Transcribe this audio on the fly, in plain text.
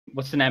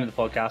What's the name of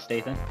the podcast,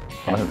 Ethan?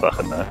 I don't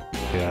fucking know.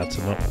 Yeah, it's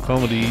not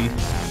comedy.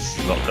 It's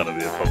not going to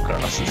be a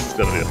podcast. This is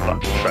going to be a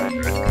fucking train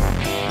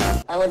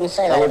wreck. I wouldn't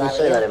say that.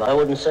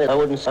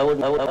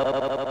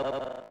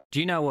 Do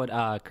you know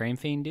what Cream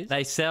Fiend is?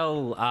 They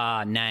sell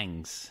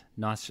NANGs,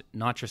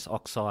 nitrous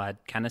oxide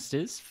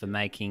canisters for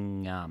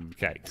making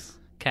Cakes.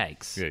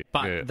 cakes. Yeah,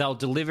 but yeah. they'll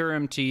deliver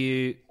them to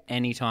you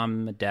any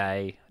time of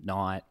day,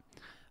 night.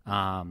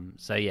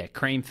 So yeah,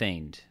 Cream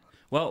Fiend.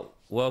 Well,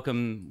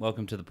 welcome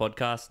to the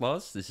podcast,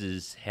 Loz. This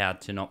is How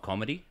to Not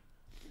Comedy.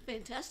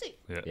 Fantastic.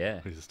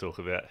 Yeah. We just talk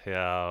about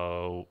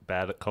how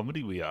bad at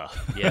comedy we are.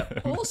 Yeah.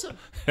 Awesome.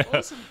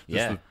 Just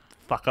Yeah. the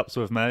fuck ups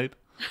we've made.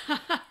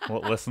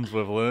 What lessons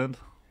we've learned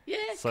Yeah,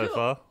 so cool.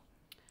 far.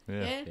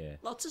 Yeah. Yeah.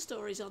 Lots of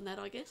stories on that,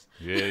 I guess.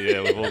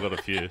 Yeah, we've all got a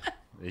few.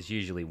 There's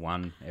usually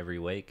one every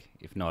week,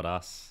 if not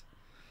us.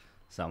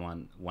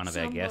 One of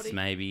our guests, Somebody.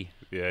 maybe.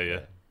 Yeah.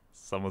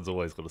 Someone's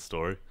always got a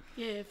story.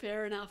 Yeah,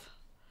 fair enough.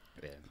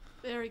 Yeah.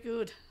 Very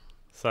good.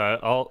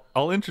 So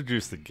I'll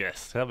introduce the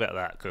guest. How about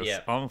that? Because Yeah.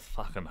 I'm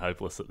fucking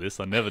hopeless at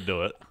this. I never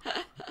do it.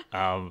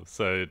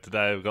 So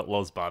today we've got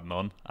Lauren Budden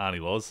on,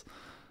 Aunty Loz.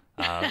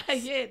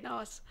 Yeah,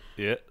 nice.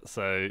 Yeah,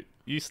 so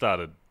you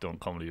started doing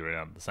comedy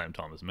around the same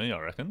time as me, I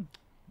reckon.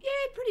 Yeah,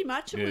 pretty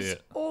much. It Yeah, was yeah.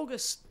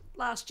 August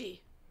last year.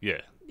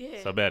 Yeah.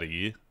 Yeah. So about a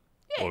year.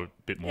 Yeah. Or a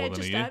bit more Yeah, than a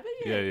just year.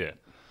 over,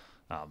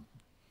 Yeah.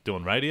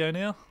 Doing radio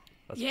now.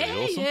 That's Yeah,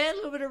 pretty awesome. yeah, a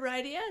little bit of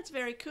radio. It's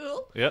very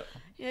cool. Yep.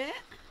 Yeah.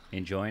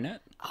 Enjoying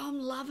it? I'm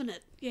loving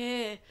it.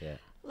 Yeah. Yeah.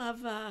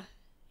 Love,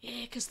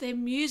 because their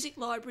music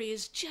library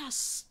is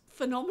just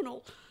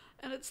phenomenal.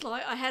 And it's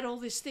like I had all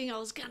this thing I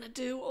was going to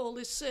do, all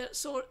this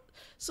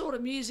sort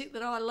of music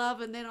that I love,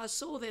 and then I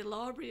saw their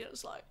library and it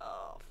was like,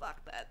 oh,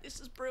 fuck that. This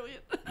is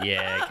brilliant.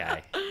 Yeah,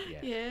 okay. Yeah.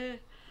 Yeah.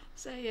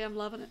 So, yeah, I'm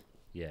loving it.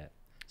 Yeah.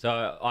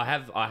 So I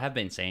have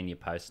been seeing you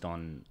post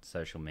on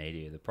social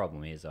media. The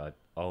problem is I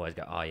always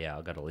go, oh yeah,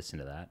 I've got to listen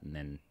to that, and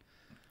then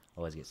I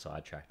always get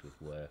sidetracked with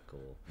work or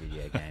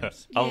video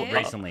games. Yeah.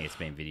 Recently it's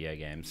been video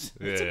games.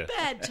 Yeah. It's a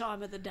bad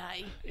time of the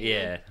day.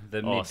 Yeah,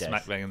 the Oh, middays.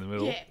 smack bang in the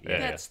middle.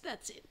 Yeah,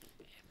 that's it.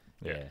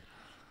 Yeah.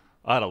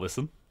 I had a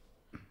listen.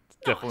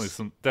 Definitely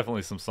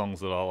Nice. some songs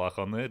that I like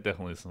on there.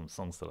 Definitely some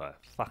songs that I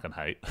fucking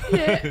hate.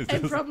 Yeah,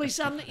 and probably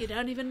some that you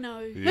don't even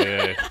know.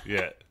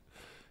 Yeah.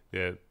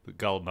 The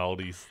golden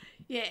oldies.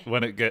 Yeah.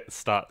 When it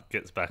gets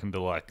back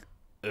into like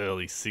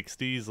early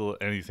 60s or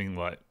anything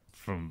like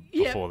from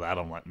Yep. before that,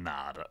 I'm like,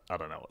 nah, I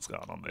don't know what's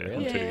going on there.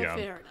 Really? I'm too Yeah, young.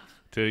 fair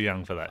enough. Too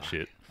young for that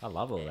shit. I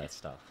love all that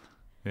stuff.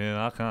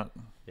 Yeah, I can't.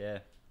 Yeah.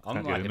 I'm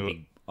Can't get like a into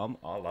big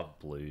I love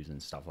blues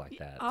and stuff like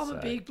that. I'm so,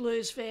 a big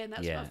blues fan.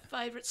 That's Yeah.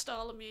 my favourite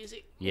style of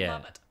music. Yeah.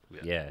 Love it.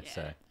 Yeah,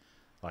 so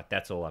like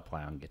that's all I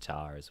play on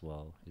guitar as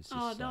well. Is just,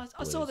 Oh, like, nice.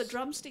 I saw the blues.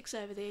 drumsticks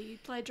over there. You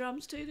play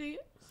drums too, do you?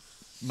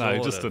 No, he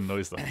Sort just of.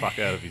 annoys the fuck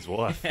out of his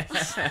wife.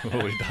 That's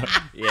all he does.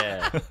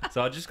 Yeah.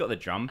 So I just got the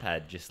drum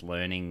pad, just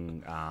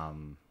learning,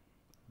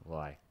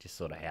 like just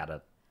sort of how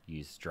to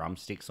use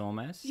drumsticks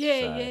almost. Yeah,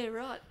 So, yeah,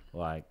 right.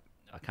 Like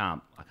I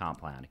can't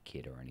play on a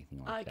kit or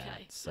anything like Okay,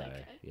 that. So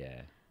okay.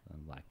 yeah,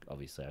 and like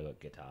obviously I got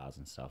guitars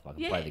and stuff. I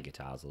can Yeah. play the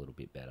guitars a little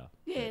bit better.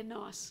 Yeah,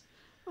 nice.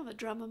 I'm a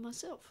drummer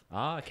myself.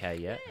 Oh, okay,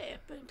 yeah, Yeah,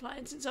 been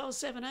playing since I was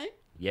 17.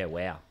 yeah.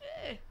 Wow.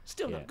 Yeah,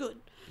 still Yeah. not good.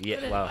 Yeah.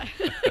 But Well,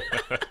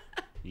 anyway,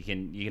 you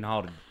can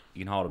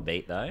hold a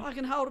beat though. I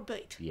can hold a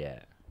beat. Yeah.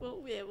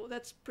 Well,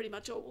 that's pretty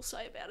much all we'll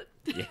say about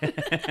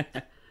it.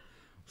 Yeah.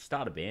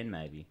 Start a band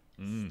maybe.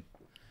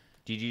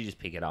 Did you just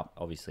pick it up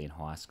obviously in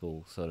high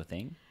school sort of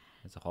thing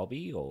as a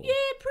hobby or? Yeah,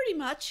 pretty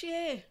much,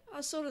 yeah. I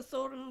sort of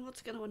thought, oh,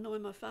 what's going to annoy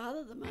my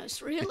father the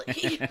most, really?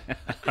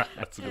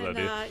 That's a good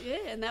and, idea.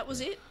 yeah, and that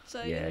was it.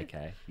 So, Yeah,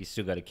 okay. You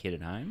still got a kid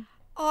at home?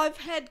 I've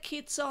had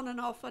kits on and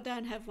off. I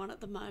don't have one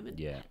at the moment.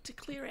 Yeah. To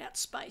clear out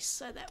space,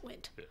 so that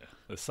went.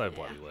 They're so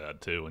bloody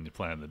loud too when you're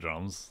playing the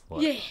drums.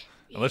 Like, Yeah.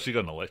 Unless you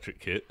got an electric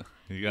kit,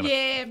 you're gonna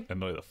Yeah.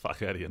 annoy the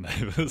fuck out of your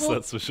neighbours. Well-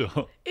 That's for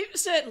sure.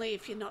 Certainly,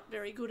 if you're not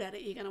very good at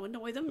it, you're going to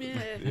annoy them.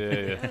 Yeah.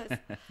 Yeah.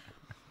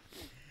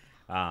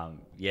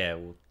 Yeah,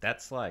 well,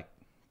 that's like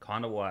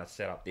kind of why I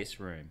set up this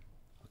room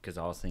because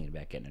I was thinking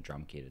about getting a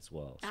drum kit as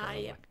well. So I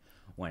yeah. like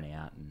went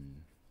out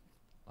and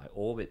like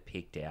all but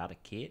picked out a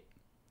kit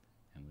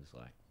and was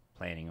like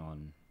planning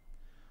on.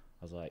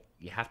 I was like,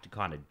 you have to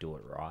kind of do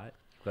it right.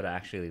 You've got to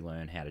actually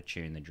learn how to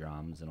tune the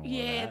drums and all of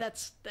Yeah,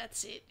 that.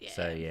 that's it. Yeah.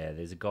 So yeah,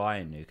 there's a guy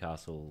in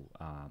Newcastle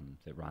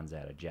that runs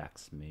out of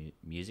Jack's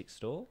music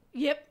store,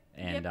 Yep.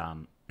 and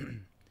yep.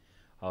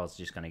 I was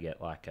just going to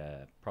get like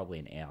probably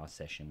an hour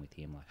session with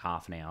him, like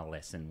half an hour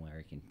lesson where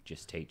he can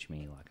just teach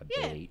me like a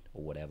Yeah. beat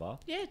or whatever.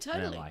 Yeah, And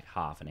totally. then like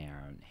half an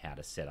hour on how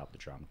to set up the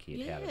drum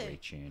kit, how to Yeah.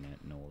 retune it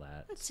and all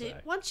that. That's So,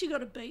 it. Once you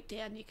got a beat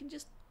down, you can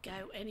just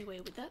go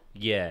anywhere with that.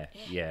 Yeah,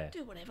 yeah.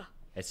 Do whatever.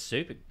 It's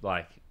super,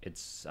 like,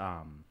 it's,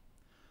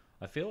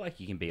 I feel like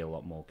you can be a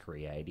lot more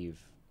creative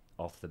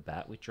off the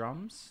bat with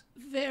drums.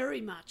 Very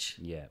much.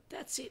 Yeah.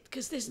 That's it.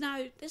 Because there's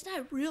no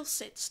real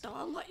set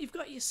style. Like you've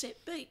got your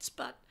set beats,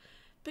 but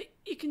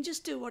you can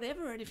just do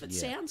whatever. And if it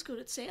sounds good,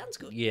 it sounds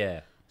good.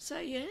 Yeah. So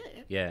yeah.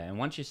 Yeah, and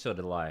once you sort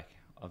of like,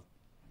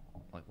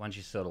 once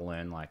you sort of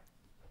learn like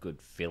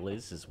good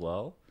fillers as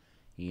well.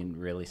 You can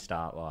really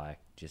start like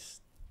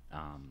just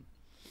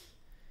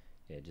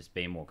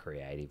being more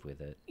creative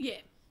with it. Yeah.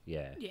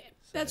 Yeah. Yeah.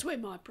 That's where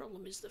my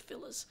problem is, the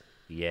fillers.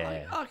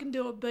 Yeah. I can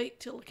do a beat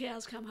till the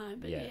cows come home,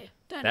 but Yeah.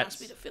 don't That's-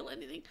 ask me to fill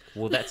anything.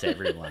 Well, that's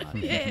everyone. I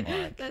think. Yeah,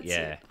 Like, that's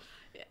yeah.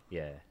 it.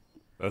 Yeah.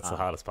 That's the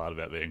hardest part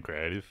about being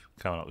creative,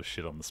 coming up with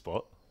shit on the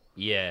spot.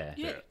 Yeah.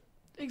 Yeah.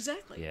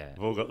 Exactly. Yeah.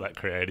 We've all got that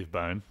creative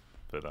bone,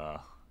 but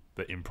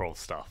the improv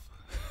stuff,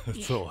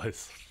 it's Yeah.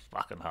 always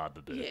fucking hard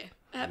to do. Yeah.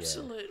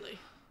 Absolutely.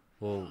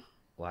 Well,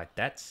 like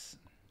that's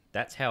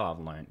how I've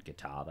learnt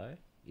guitar though,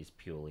 is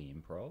purely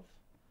improv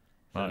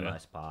for the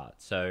most part.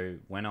 So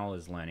when I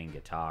was learning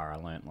guitar, I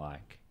learnt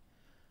like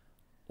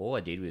all I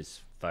did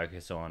was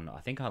focus on. I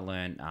think I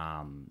learnt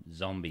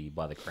 "Zombie"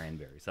 by the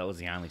Cranberries. That was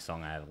the only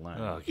song I ever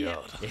learned. Oh, Yeah.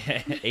 God.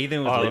 Yeah,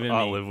 Ethan was living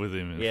I me. live with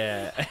him.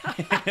 Yeah,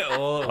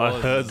 all it I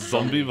was heard was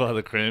Zombie by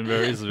the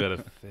Cranberries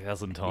about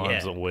 1,000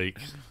 times Yeah. a week.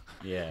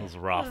 Yeah, It was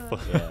rough.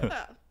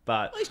 yeah.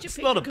 But At least you It's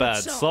picked not a good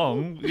bad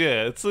song.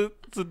 Yeah, it's a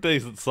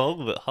decent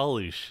song, but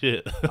holy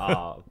shit.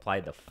 oh,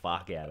 played the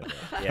fuck out of it.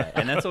 Yeah,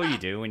 and that's all you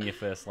do when you're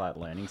first like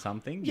learning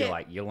something. Yeah. You're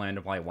like you learn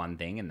to play one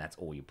thing, and that's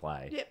all you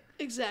play. Yep.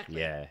 Exactly.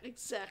 Yeah.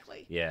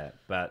 Exactly. Yeah,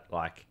 but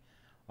like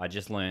I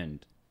just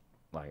learned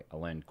I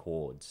learned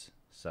chords.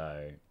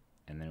 So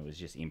and then it was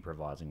just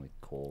improvising with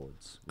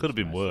chords. Could have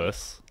was been mostly-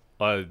 worse.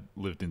 I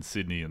lived in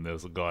Sydney and there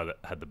was a guy that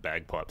had the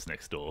bagpipes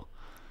next door.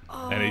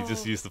 And he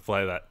just used to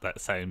play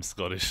that same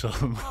Scottish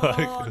song. Like,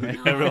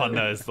 no. everyone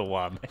knows the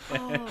one.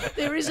 Oh,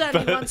 there is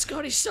only one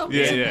Scottish song,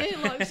 Yeah, isn't yeah.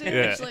 there? Like,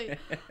 seriously.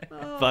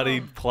 But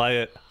he'd play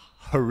it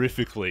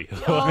horrifically.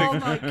 Oh,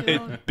 my God.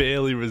 It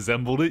barely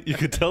resembled it. You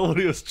could tell what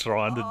he was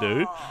trying to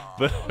do.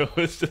 But it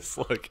was just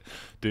like,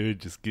 dude,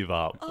 just give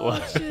up. Oh,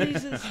 Like,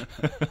 Jesus.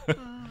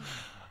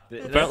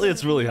 apparently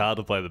it's really hard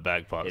to play the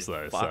bagpipes It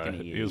though. So fucking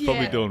he is. was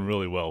probably Yeah. doing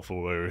really well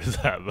for where he was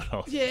at. But I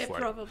was Yeah, just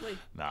like, probably.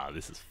 nah,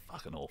 this is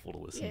fucking awful to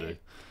listen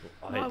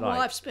Yeah. to. My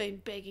wife's been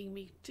begging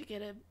me to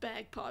get a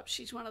bagpipe.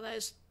 She's one of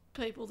those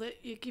people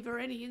that you give her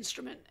any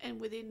instrument and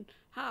within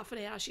half an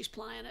hour she's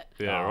playing it.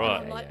 Yeah, Oh,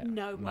 right. I'm like, yeah.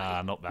 no way.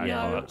 Nah, not No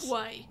bagpipes.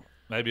 way.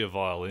 Maybe a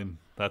violin.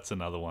 That's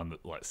another one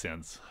that like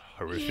sounds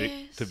horrific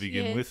Yes, to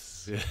begin yes.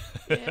 with.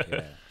 Yeah.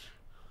 Yeah.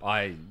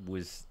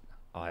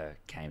 I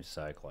came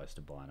so close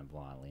to buying a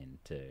violin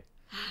too.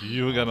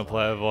 You were gonna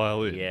play a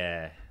violin.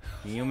 Yeah.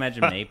 Can you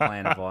imagine me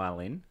playing a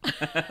violin?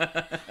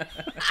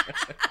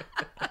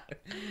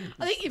 I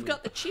think you've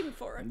got the chin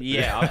for it.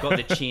 Yeah, I've got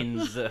the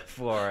chins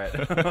for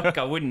it. Like,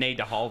 I wouldn't need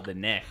to hold the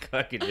neck.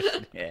 I could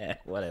just, yeah,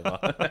 whatever.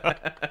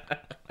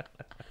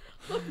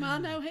 Look, Ma,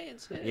 no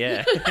hands.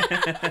 Yeah.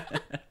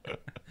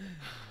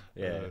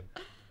 Yeah.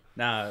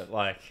 No,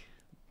 like,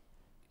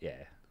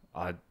 yeah.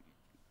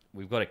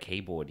 We've got a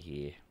keyboard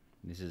here.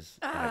 This is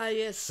Ah, like,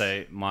 yes.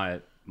 So my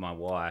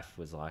wife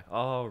was like,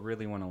 "Oh, I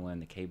really want to learn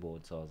the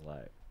keyboard." So I was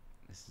like,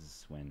 "This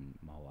is when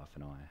my wife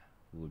and I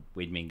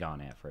we'd been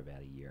going out for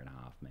about a year and a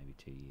half, maybe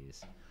 2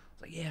 years." I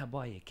was like, "Yeah, I'll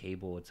buy you a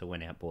keyboard." So I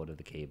went out, bought her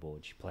the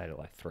keyboard. She played it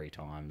like 3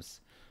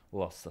 times,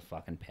 lost the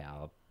fucking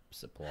power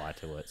supply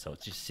to it, so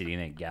it's just sitting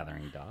there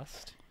gathering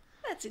dust.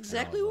 That's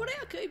exactly what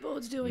our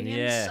keyboard's doing.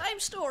 Yeah. And same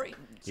story.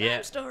 Same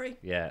Yeah. story.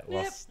 Yeah,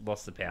 Yep.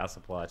 lost the power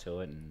supply to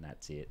it, and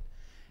that's it.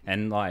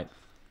 And like,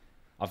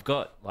 I've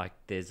got like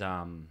there's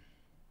a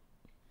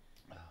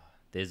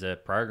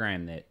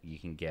program that you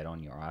can get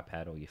on your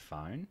iPad or your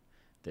phone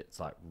that's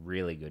like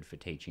really good for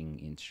teaching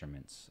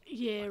instruments.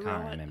 Yeah, I can't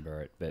right.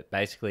 remember it, but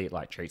basically it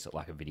like treats it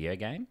like a video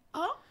game.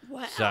 Oh,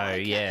 wow. So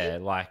okay. yeah,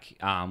 like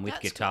with That's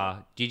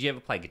guitar. Did you ever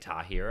play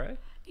Guitar Hero?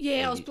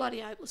 Yeah, I was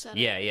bloody hopeless at it.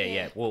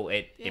 Yeah. Well,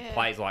 it Yeah.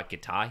 plays like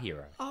Guitar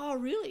Hero. Oh,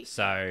 really?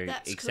 So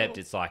That's except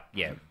cool. it's like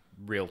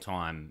real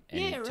time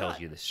and Yeah, it tells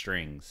right. you the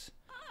strings.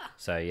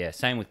 So yeah,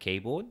 same with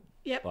keyboard.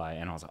 Yep. Like,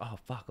 and I was like, oh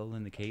fuck, I'll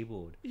learn the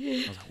keyboard.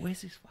 I was like,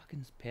 where's this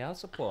fucking power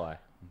supply?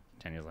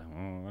 Tanya's like,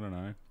 oh, I don't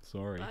know.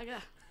 Sorry.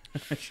 Bugger.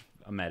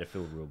 I made her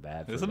feel real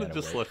bad. For Isn't it about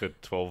just a week. like a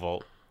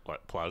 12-volt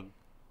like plug?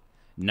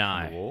 the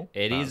No, wall?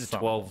 it No, is a something.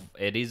 12.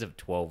 It is a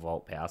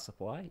 12-volt power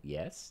supply.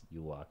 Yes,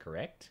 you are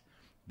correct.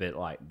 But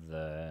like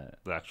The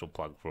actual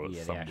plug for it's Yeah,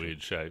 the some actual-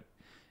 weird shape.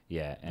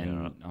 yeah,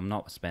 and Yeah. I'm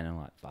not spending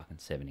like fucking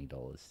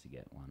 $70 to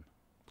get one.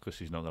 Because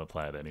she's not going to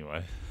play it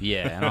anyway.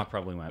 Yeah, and I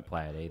probably won't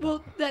play it either.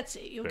 Well, that's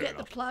it. You'll Fair get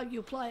enough. the plug,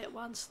 you'll play it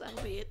once,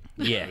 that'll be it.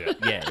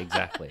 yeah,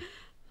 exactly.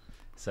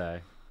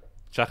 So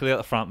Chuck it out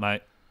the front,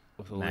 mate.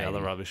 With all maybe, the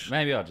other rubbish.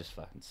 Maybe I'll just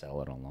fucking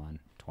sell it online.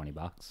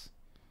 $20.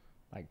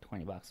 Like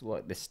 $20.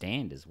 Well, the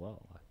stand as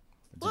well. Like,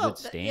 it's a Well, good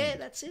stand. yeah,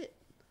 that's it.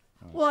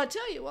 Well, I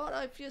tell you what,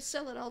 if you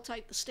sell it, I'll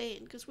take the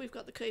stand because we've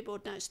got the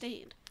keyboard, no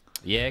stand.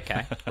 Yeah,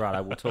 okay.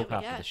 Right, we'll talk There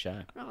we after go. the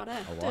show. Righto,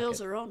 like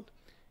deals it. are on.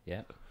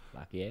 Yeah,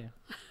 fuck yeah.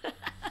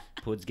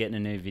 Pud's getting a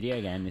new video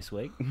game this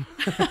week.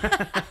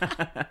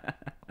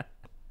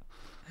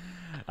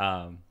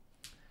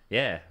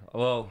 Yeah,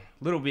 well,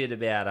 a little bit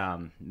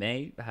about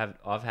me.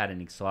 I've had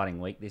an exciting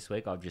week this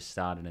week. I've just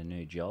started a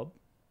new job.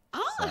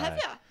 Oh, So, have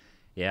you?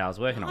 Yeah, I was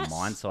working Nice. on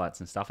mine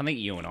sites and stuff. I think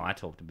you and I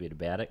talked a bit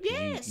about it. 'Cause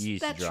Yes, you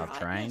used to that's drive right.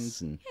 trains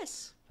yes. and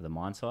Yes. for the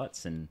mine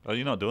sites and Oh,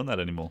 you're not doing that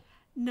anymore.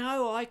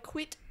 No, I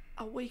quit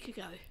a week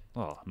ago.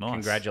 Oh, nice.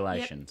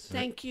 Congratulations. Yep,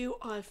 thank you.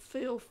 I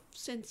feel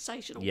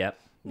sensational. Yep.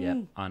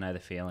 I know the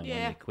feeling when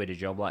Yeah. you quit a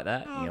job like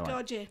that. Oh, you're God,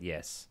 like, yeah.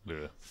 Yes. Yeah.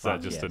 Is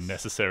Fuck that just yes. a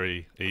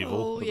necessary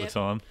evil at yep. the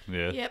time?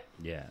 Yeah. Yep.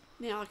 Yeah.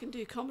 Now I can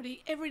do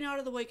comedy every night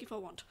of the week if I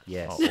want.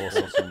 Yes. Oh,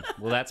 Awesome.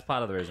 Well, that's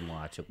part of the reason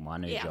why I took my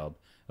new Yeah. job.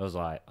 I was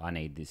like, I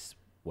need this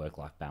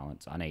work-life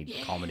balance. I need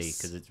comedy Yes.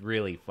 because it's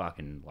really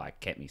fucking like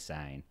kept me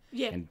sane.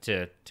 Yeah. And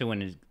to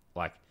when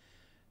like,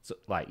 so,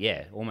 like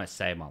almost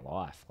saved my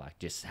life. Like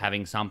just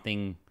having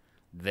something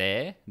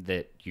there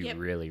that you Yep.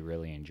 really,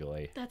 really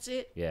enjoy. That's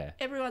it. Yeah.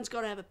 Everyone's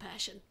got to have a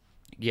passion.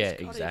 Yeah,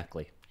 gotta-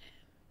 exactly.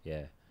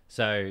 Yeah.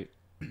 So,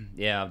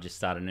 yeah, I've just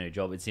started a new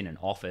job. It's in an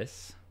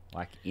office,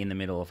 like in the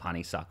middle of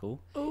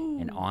honeysuckle. Ooh.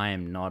 And I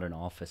am not an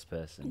office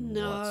person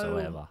No.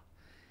 whatsoever.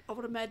 I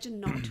would imagine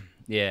not.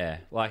 Yeah,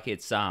 like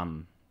it's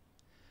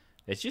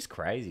just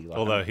crazy. Like,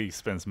 Although he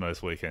spends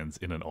most weekends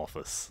in an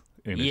office,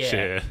 in a yeah,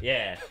 chair,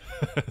 yeah,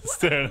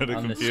 staring at a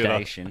on the computer.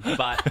 station.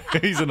 But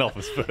He's an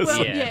office person.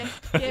 Well, Yeah.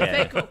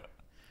 very cool.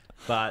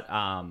 but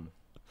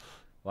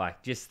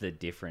like just the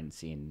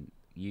difference in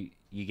you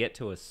get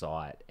to a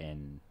site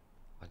and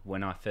like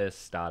when I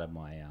first started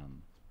my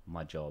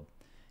my job,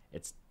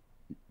 it's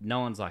no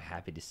one's like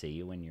happy to see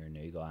you when you're a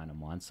new guy on a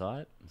mine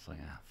site. It's like,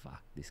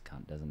 fuck, this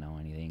cunt doesn't know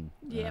anything.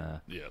 Yeah.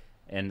 Yeah.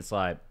 And it's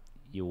like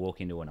you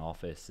walk into an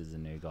office as a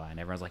new guy and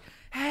everyone's like,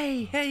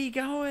 hey, how you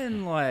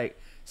going? Like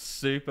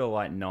super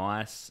like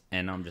nice.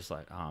 And I'm just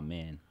like, oh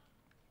man,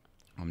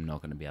 I'm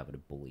not going to be able to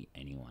bully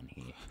anyone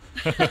here.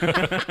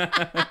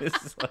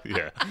 It's like,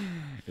 Yeah.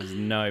 there's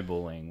no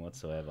bullying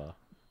whatsoever.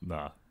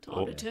 Nah.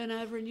 Time to turn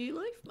over a new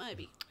leaf,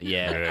 maybe.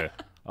 Yeah. Yeah.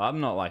 I'm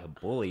not like a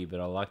bully, but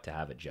I like to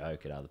have a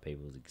joke at other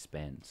people's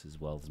expense as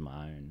well as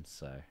my own.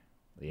 So,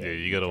 Yeah,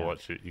 you got to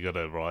watch it. You got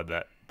to ride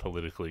that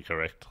politically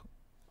correct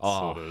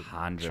Oh, sort of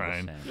 100%.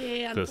 train.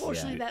 Yeah, Just,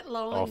 unfortunately, yeah. that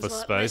line's Office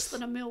like less space.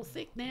 than a mil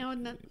thick now,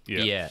 isn't it?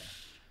 Yeah. Yeah.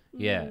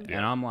 Yeah. Mm.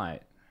 And I'm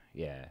like,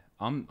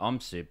 I'm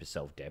super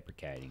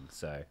self-deprecating.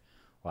 So,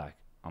 like,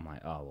 I'm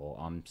like, oh, well,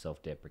 I'm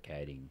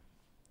self-deprecating.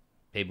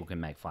 People can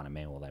make fun of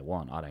me all they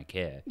want. I don't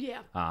care. Yeah.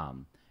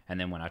 And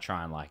then when I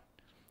try and, like,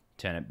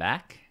 turn it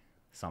back,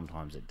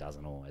 sometimes it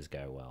doesn't always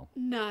go well.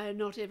 No,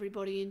 not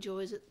everybody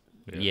enjoys it.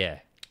 Yeah.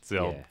 It's the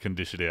old Yeah. can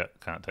dish it out,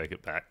 can't take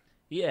it back.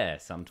 Yeah,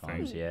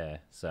 sometimes, yeah.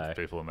 So,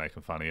 People are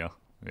making fun of you.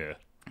 Yeah.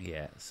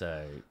 yeah.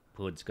 So,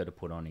 Pud's got to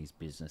put on his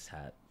business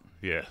hat.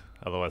 Yeah.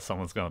 Otherwise,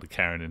 someone's going to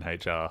Karen in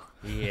HR.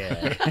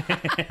 Yeah.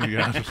 You're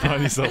going to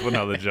find yourself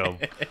another job.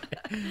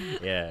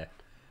 Yeah.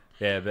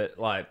 Yeah, but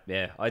like,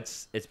 yeah,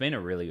 it's been a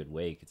really good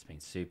week. It's been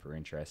super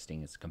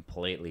interesting. It's a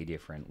completely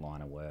different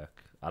line of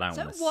work. I don't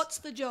So, want what's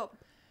the job?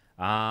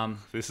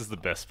 This is the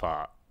best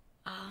part.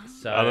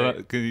 So I don't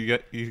know. Can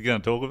you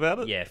going to talk about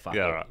it? yeah, fuck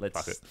Yeah, it. all right,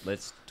 fuck it.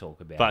 Let's talk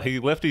about But it. he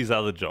left his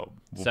other job.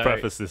 We'll So-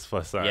 preface this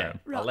by saying. Yeah,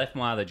 I Right. left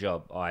my other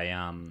job.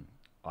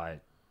 I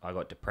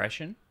got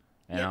depression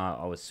and Yep.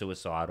 I was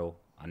suicidal.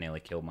 I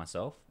nearly killed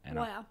myself and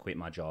I Wow. quit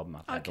my job and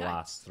I've had the Okay.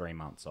 last 3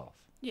 months off.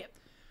 Yep.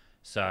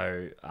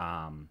 So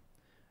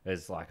it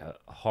was like a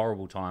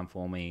horrible time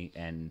for me,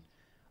 and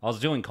I was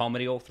doing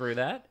comedy all through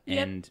that, Yep.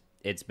 and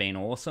it's been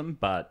awesome.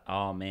 But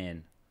oh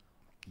man,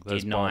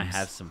 Those didn't I bombs.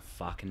 have some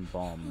fucking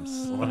bombs?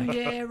 Mm,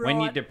 yeah, right.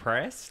 When you're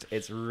depressed,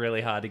 it's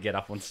really hard to get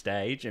up on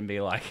stage and be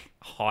like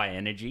high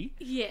energy.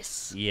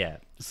 Yes. Yeah,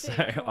 so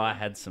Fair I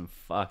had some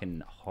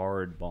fucking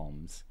horrid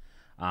bombs.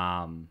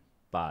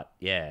 But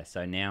yeah,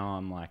 so now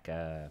I'm like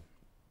a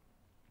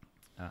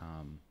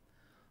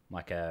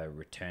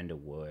return to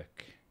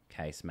work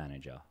case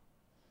manager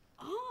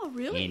Oh,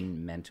 really?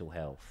 in mental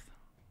health.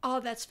 Oh,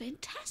 that's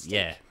fantastic.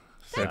 Yeah.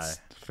 So, That's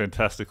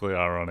fantastically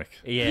ironic.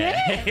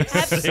 yeah, it's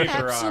super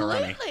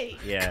ironic. Absolutely.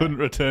 Yeah, Couldn't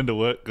return to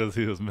work because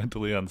he was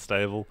mentally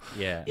unstable.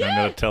 yeah, I'm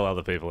going to tell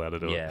other people how to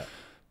do it. yeah,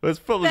 But it's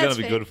probably going That's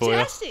to be good for you.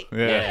 fantastic.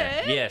 Yeah.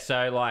 yeah, yeah.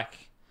 So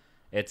like,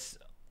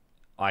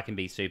 I can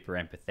be super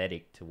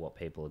empathetic to what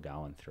people are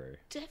going through.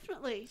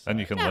 Definitely. And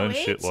you can No learn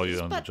shit while answers,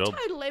 you're on the but job.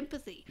 total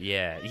empathy.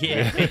 Yeah,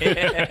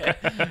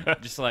 yeah.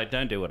 Just like,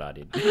 don't do what I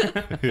did.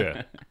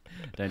 Yeah.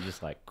 Don't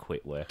just like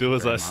quit work. Do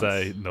for as 3 I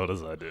months. say, not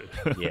as I do.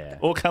 Yeah.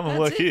 Or come and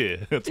That's work it.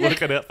 here. It's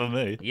working out for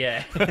me.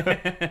 Yeah.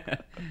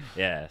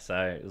 Yeah. So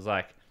it was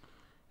like,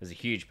 it was a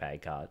huge pay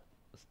cut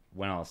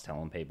when I was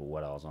telling people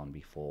what I was on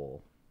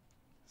before.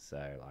 So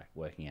like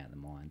working out in the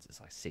mines,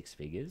 it's like 6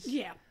 figures.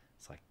 Yeah.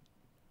 It's like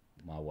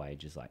my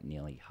wage is like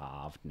nearly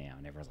halved now,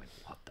 and everyone's like,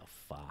 "What the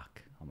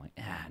fuck?" I'm like,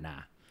 nah.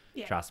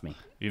 Yeah. Trust me.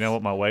 You know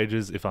what my wage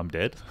is if I'm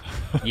dead?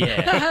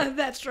 Yeah.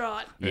 That's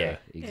right. Yeah.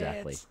 Yeah,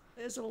 Exactly.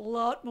 there's a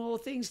lot more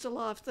things to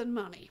life than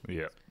money.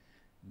 Yeah.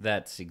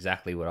 That's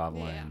exactly what I've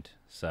Yeah. learned.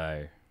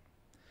 So,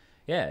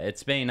 yeah,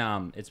 it's been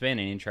an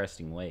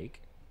interesting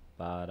week,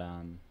 but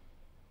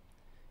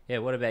yeah.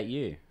 What about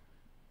you?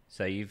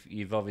 So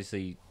you've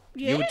obviously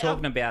you were Yeah.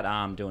 talking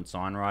about doing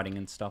sign writing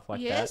and stuff like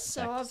that. Yes,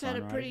 so back to I've had a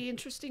sign pretty writing?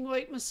 interesting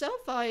week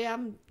myself.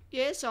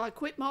 So I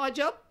quit my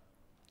job.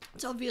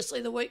 It's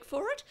obviously the week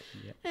for it.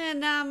 Yep.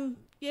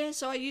 And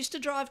so I used to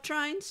drive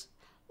trains.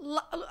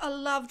 I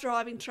love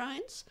driving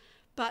trains,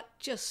 but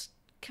just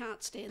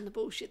can't stand the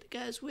bullshit that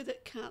goes with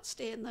it. Can't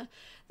stand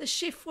the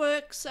shift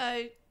work. So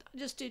I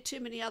just do too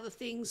many other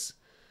things,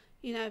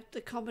 you know,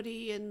 the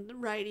comedy and the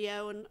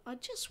radio, and I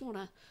just want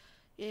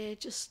to,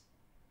 just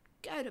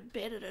go to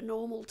bed at a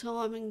normal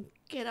time and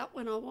get up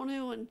when I want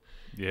to, and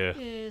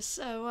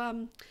so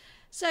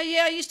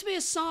I used to be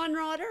a sign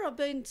writer. I've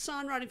been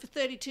sign writing for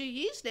 32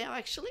 years now,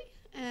 actually,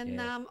 and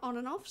on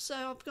and off. So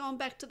I've gone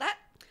back to that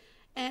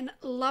and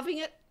loving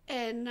it,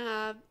 and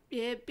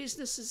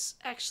business is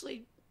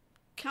actually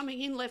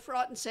coming in left,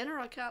 right, and centre.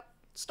 I can't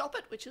stop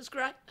it, which is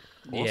great.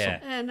 Awesome. Yeah,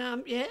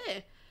 and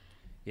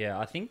yeah.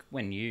 I think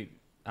when you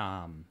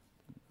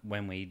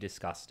when we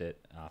discussed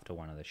it after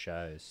one of the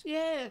shows,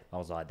 I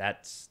was like,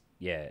 that's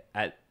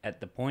at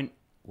the point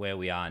where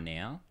we are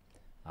now.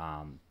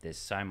 There's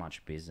so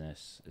much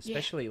business,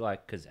 especially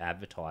like because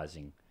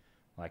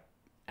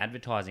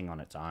advertising on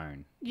its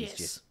own is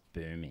just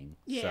booming.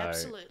 Yeah, so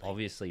absolutely.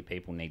 Obviously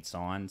people need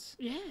signs.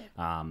 Yeah.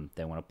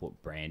 They want to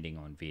put branding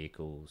on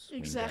vehicles,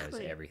 Exactly.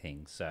 windows,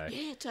 everything. So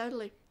Yeah,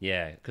 totally.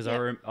 yeah, because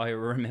I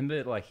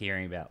remember like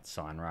hearing about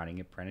sign writing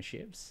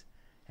apprenticeships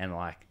and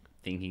like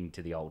thinking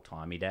to the old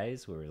timey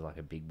days where it was like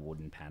a big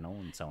wooden panel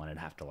and someone would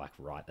have to like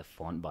write the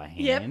font by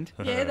hand.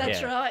 Yep. Yeah,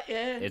 that's right.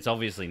 Yeah. It's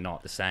obviously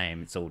not the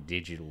same. It's all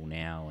digital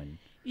now, and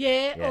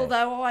Yeah,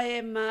 although I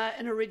am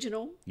an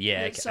original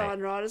okay. sign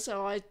writer,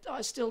 so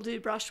I still do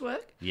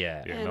brushwork.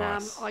 yeah, Yeah. And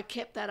nice. I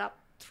kept that up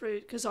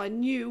through because I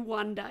knew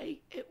one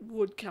day it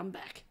would come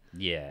back.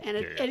 yeah, And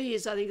it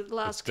is, I think, the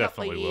last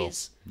couple of Definitely will.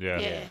 years.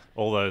 Yeah.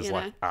 All those You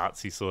like know.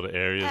 artsy sort of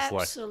areas,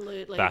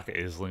 Absolutely. like back at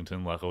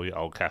Islington, like all your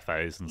old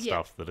cafes and Yeah.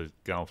 stuff that are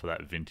going for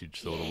that vintage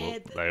sort of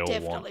look. They all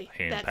definitely. want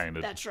hand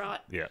painted. That's right.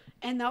 Yeah,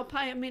 And they'll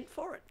pay a mint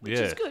for it, which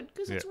Yeah. is good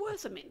because it's Yeah.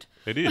 worth a mint.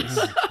 it is.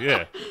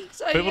 Yeah,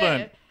 So people yeah.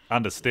 don't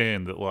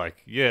understand that.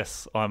 Like,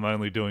 yes, I'm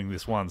only doing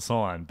this one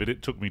sign, but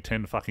it took me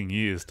 10 fucking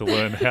years to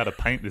learn how to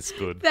paint this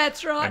good.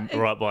 That's right. And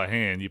write by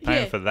hand. You're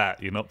paying Yeah. for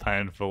that. You're not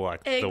paying for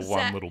like the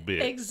one little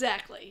bit.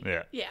 Exactly.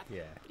 Yeah. Yeah.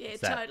 yeah. Yeah,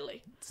 It's that-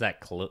 totally. It's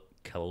that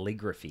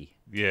calligraphy.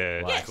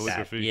 Yeah, Like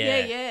calligraphy,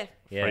 that. Yeah.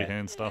 Yeah.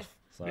 freehand stuff.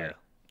 So- Yeah.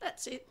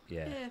 That's it.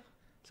 Yeah. Yeah.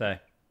 So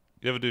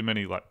You ever do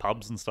many like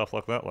pubs and stuff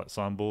like that, like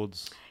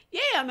signboards? Yeah,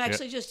 I'm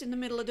actually just in the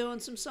middle of doing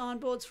some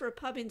signboards for a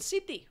pub in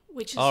Sydney,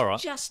 which has All right.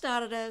 just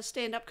started a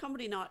stand-up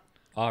comedy night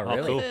oh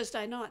really? cool.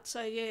 Thursday night.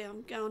 So yeah,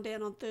 I'm going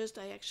down on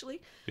Thursday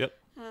actually. Yep.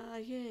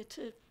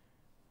 To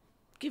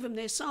give them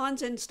their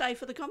signs and stay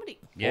for the comedy.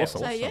 Yeah.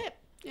 Awesome. So yeah.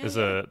 Is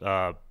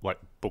a like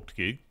booked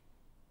gig?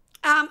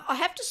 I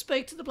have to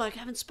speak to the bloke. I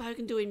haven't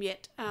spoken to him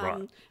yet.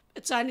 Right.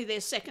 It's only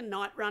their second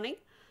night running.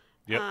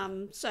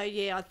 Yep. So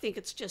yeah, I think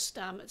it's just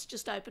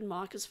open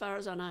mic as far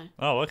as I know.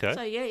 Oh, okay.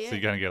 So, yeah. So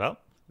you're going to get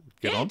up?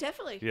 Get Yeah, on?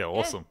 definitely. Yeah,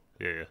 awesome.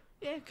 Yeah.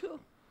 Yeah, cool.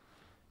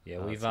 Yeah,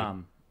 we've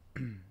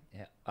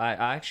yeah. I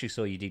actually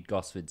saw you did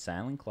Gosford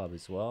Sailing Club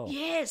as well.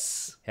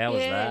 Yes. How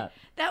was Yeah. that?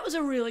 That was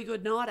a really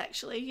good night,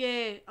 actually.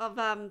 Yeah, I've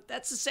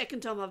that's the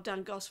second time I've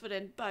done Gosford,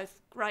 and both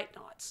great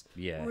nights.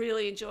 Yeah.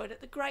 Really enjoyed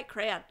it. The great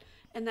crowd,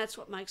 and that's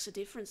what makes the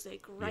difference. They're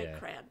great Yeah.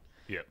 crowd.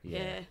 Yep.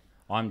 Yeah.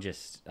 I'm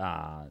just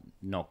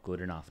not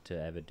good enough to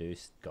ever do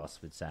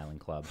Gosford Sailing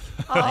Club.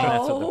 I think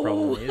that's what the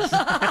problem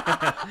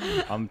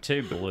is. I'm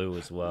too blue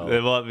as well.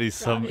 There might be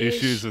some Rubbish.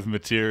 issues with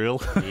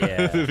material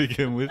Yeah. to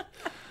begin with.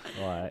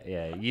 Like,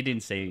 yeah, you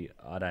didn't see.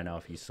 I don't know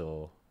if you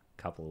saw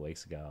a couple of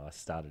weeks ago. I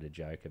started a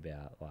joke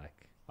about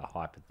like a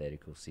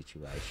hypothetical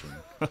situation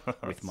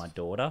with my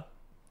daughter.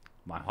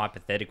 My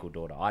hypothetical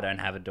daughter. I don't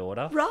have a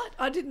daughter. Right,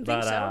 I didn't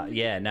think But so.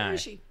 yeah, no, Where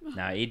is she?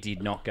 no, it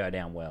did not go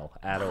down well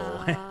at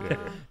all. Ah.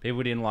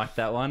 People didn't like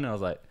that one. I was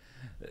like,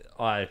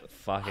 I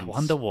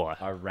wonder why.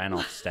 I ran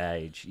off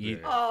stage.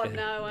 Oh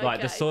no, okay.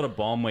 Like the sort of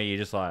bomb where you're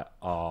just like,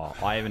 oh,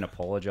 I even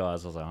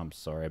apologised. I was like, I'm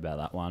sorry about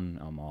that one.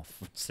 I'm off.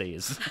 See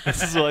yous.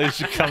 This is why you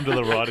should come to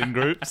the writing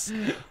groups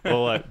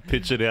or like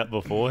pitch it out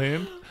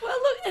beforehand. Well,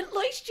 look, at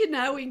least you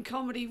know in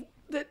comedy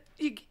that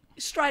you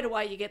straight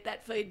away you get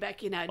that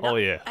feedback. You know, Oh,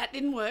 yeah. that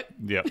didn't work.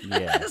 Yep.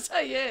 Yeah. So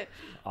yeah,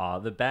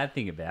 The bad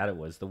thing about it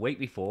was the week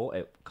before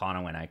it kind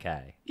of went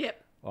okay.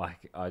 yep.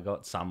 Like I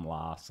got some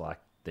laughs, like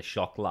the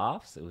shock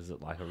laughs. It was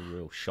like a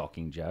real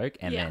shocking joke,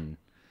 and Yeah.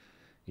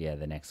 then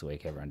the next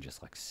week everyone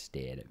just like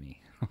stared at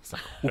me. I was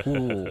like,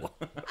 ooh,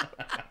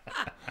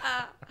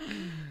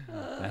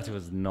 that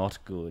was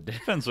not good.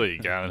 Depends where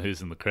you're going,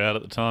 who's in the crowd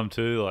at the time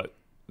too. Like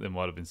there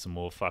might have been some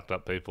more fucked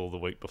up people the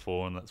week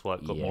before, and that's why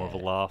it got more of a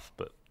Yeah. laugh.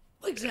 But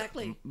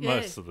Exactly.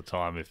 most of the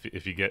time,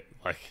 if you get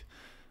like,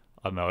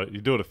 I don't know,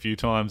 you do it a few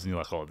times and you're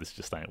like, oh, this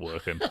just ain't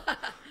working.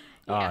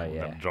 Oh I'm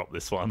yeah, gonna drop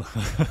this one.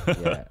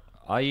 yeah.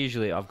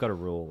 I've got a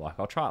rule. Like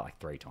I'll try it like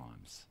 3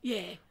 times.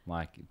 Yeah,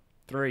 Like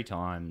 3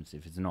 times.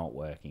 If it's not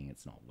working,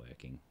 it's not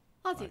working.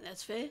 I think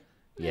that's fair.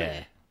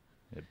 Yeah,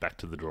 Yeah, back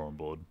to the drawing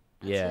board.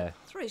 yeah,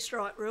 3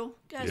 strike rule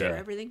goes Yeah. for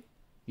everything.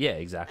 yeah.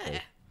 Exactly.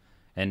 Yeah.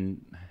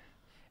 And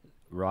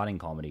writing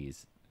comedy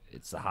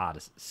it's the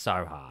hardest.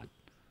 So hard.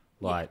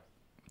 Like.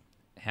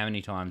 How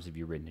many times have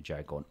you written a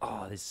joke on,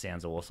 oh, this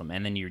sounds awesome,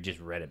 and then you just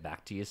read it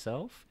back to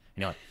yourself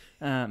you're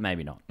like,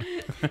 maybe not. Yeah.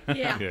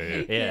 Yeah. Yeah,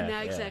 no,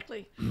 Yeah.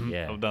 exactly.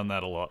 Yeah. I've done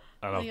that a lot,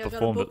 and think I've I've got a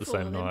performed book at the full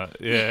of same them. night.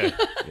 Yeah.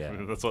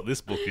 Yeah. That's what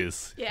this book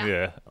is.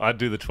 Yeah. I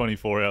do the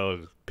 24-hour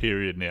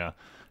period now.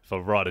 If I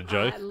write a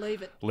joke,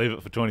 Leave it. leave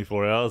it for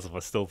 24 hours. If I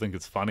still think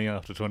it's funny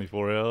after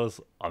 24 hours,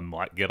 I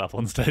might get up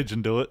on stage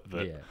and do it.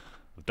 But Yeah.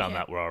 I've done Yeah.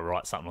 that where I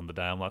write something on the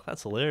day. I'm like,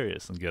 that's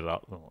hilarious, and get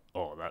up.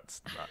 Oh,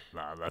 that's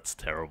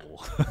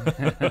terrible.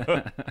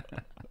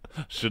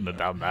 Shouldn't have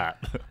done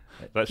that.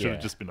 That should Yeah.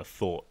 have just been a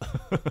thought.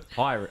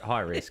 High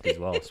risk as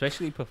well,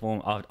 especially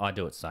perform. I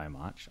do it so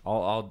much.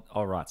 I'll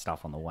write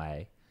stuff on the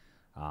way,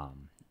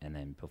 and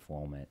then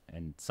perform it.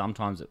 And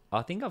sometimes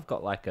I think I've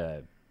got like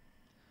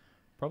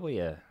probably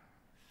a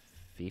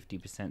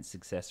 50%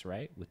 success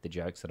rate with the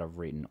jokes that I've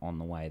written on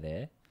the way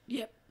there.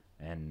 Yep.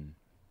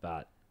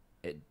 But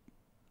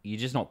you're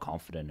just not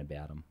confident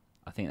about them.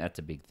 I think that's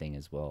a big thing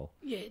as well.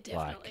 Yeah,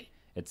 definitely. Like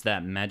it's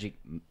that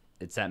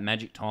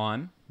magic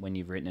time when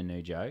you've written a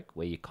new joke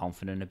where you're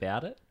confident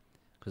about it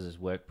because it's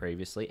worked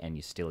previously and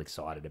you're still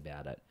excited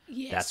about it.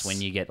 Yes. That's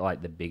when you get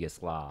like the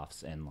biggest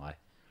laughs, and like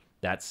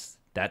that's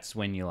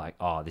when you're like,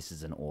 oh, this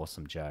is an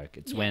awesome joke.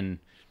 It's Yeah. when,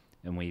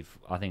 and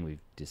I think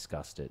we've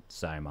discussed it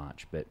so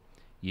much, but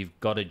you've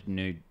got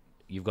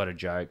a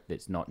joke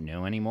that's not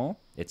new anymore.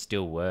 It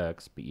still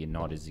works, but you're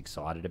not as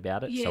excited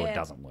about it, so Yeah. it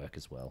doesn't work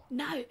as well.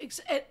 No,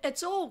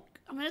 it's all.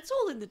 I mean, it's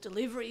all in the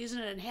delivery, isn't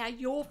it? And how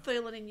you're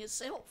feeling in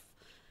yourself.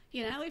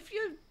 You know, if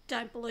you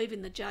don't believe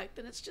in the joke,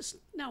 then it's just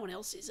no one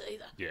else is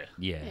either. Yeah.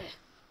 Yeah. Yeah.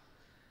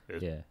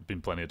 There's Yeah.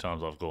 been plenty of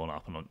times I've gone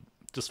up and I'm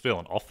just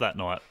feeling off that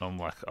night. And I'm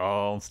like,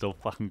 oh, I'm still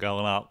fucking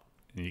going up.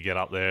 And you get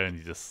up there and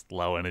you're just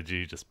low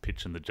energy, just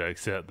pitching the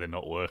jokes out. They're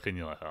not working.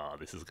 You're like, oh,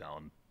 this is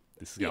going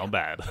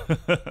bad.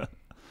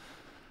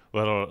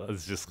 But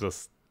it's just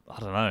because, I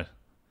don't know,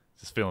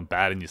 just feeling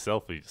bad in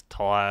yourself, or you're just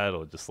tired,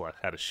 or just like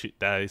had a shit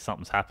day,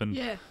 something's happened.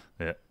 Yeah.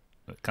 Yeah.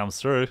 It comes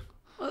through.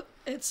 Well,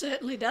 it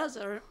certainly does.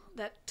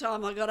 That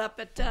time I got up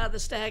at the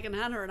Stag and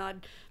Hunter, and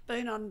I'd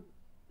been on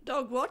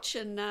dog watch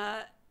and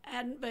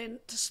hadn't been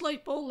to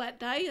sleep all that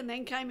day, and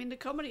then came into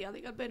comedy. I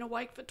think I'd been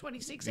awake for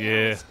 26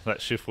 Yeah, hours.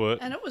 that shift work.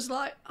 And it was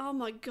like, oh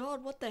my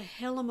God, what the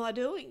hell am I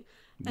doing?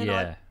 And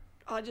Yeah.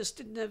 I just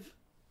didn't have,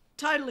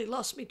 totally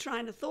lost my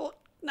train of thought.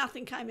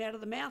 Nothing came out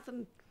of the mouth,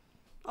 and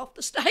off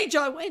the stage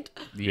I went.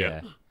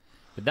 Yeah.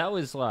 But that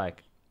was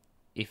like,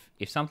 if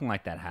something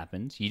like that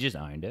happens, you just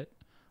owned it.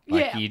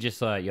 Like, Yeah. you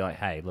just like, you're like,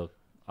 hey, look,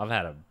 I've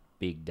had a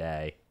big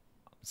day.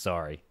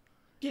 Sorry.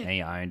 Yeah. And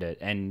you owned it.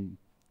 And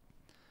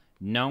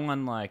no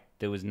one, like,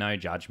 there was no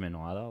judgment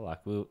either. Like,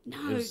 it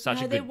No, was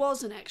such a there good,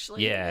 wasn't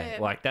actually. yeah,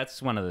 like,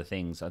 that's one of the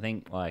things. I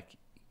think, like,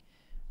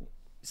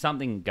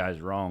 something goes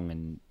wrong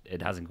and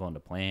it hasn't gone to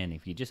plan.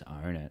 If you just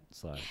own it,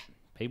 it's like,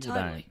 people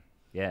totally. don't.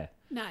 Yeah.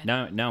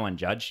 No. No one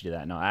judged you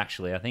that. No,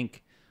 actually, I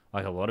think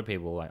like a lot of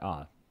people were like,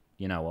 oh,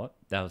 you know what?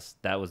 That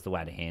was the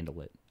way to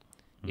handle it.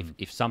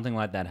 If something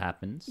like that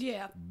happens,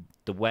 Yeah.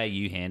 the way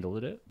you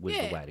handled it was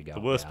Yeah. the way to go.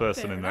 The worst about it.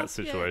 person Fair in enough,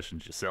 that yeah. situation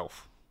is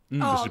yourself. Oh.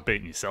 Because you're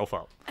beating yourself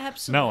up.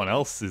 Absolutely. No one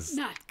else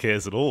No.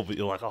 cares at all, but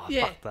you're like, oh,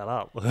 Yeah. fuck that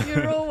up.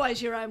 You're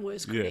always your own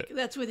worst Yeah. critic.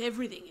 That's with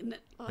everything, isn't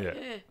it? Like, Yeah.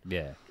 yeah.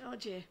 Yeah.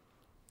 God, yeah.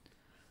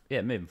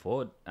 Yeah, moving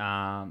forward.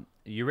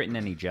 You written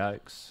any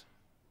jokes?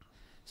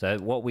 So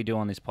what we do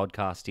on this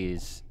podcast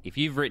is if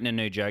you've written a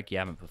new joke you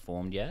haven't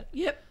performed yet,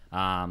 Yep.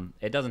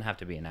 it doesn't have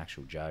to be an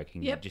actual joke. It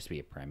can Yep. just be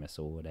a premise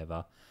or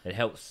whatever. It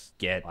helps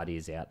get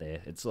ideas out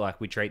there. It's like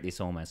we treat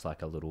this almost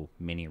like a little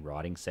mini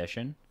writing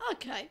session.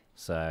 Okay.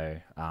 So,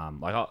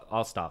 like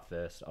I'll start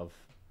first. I've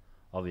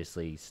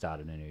obviously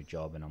started a new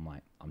job, and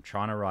I'm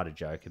trying to write a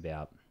joke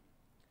about,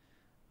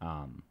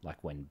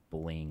 like when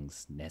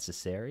bullying's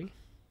necessary.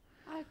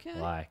 Okay.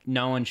 Like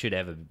no one should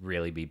ever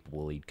really be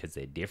bullied because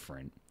they're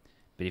different.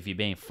 But if you're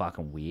being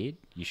fucking weird,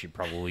 you should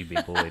probably be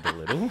bullied a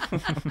little.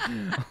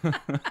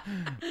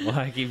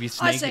 Like if you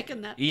sneak, I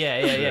second that.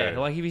 Yeah.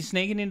 Like if you're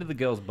sneaking into the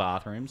girls'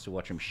 bathrooms to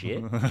watch them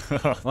shit,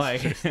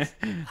 like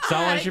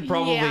someone should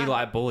probably yeah.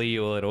 like bully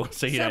you a little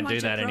so you Someone don't do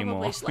should that probably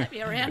anymore. slap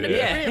you around a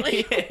Yeah, bit,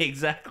 really. yeah,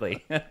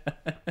 exactly.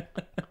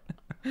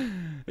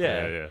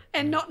 yeah.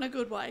 And not in a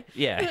good way.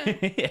 Yeah,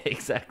 yeah,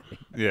 exactly.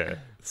 Yeah.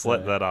 It's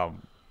like that,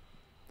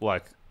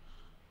 like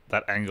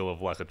that angle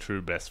of like a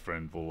true best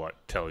friend will like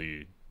tell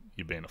you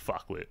you're being a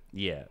fuckwit.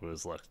 Yeah,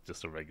 Whereas like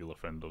just a regular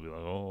friend will be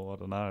like, oh, I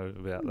don't know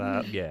about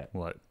that. yeah,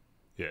 Like,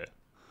 yeah.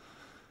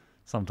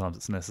 Sometimes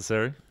it's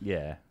necessary.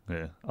 yeah,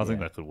 Yeah. I think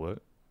Yeah. that could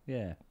work.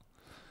 yeah.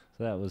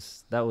 So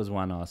that was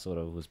one I sort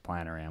of was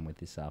playing around with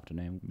this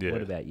afternoon. Yeah.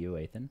 What about you,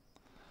 Ethan?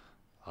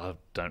 I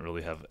don't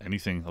really have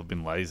anything. I've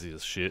been lazy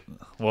as shit.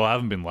 Well, I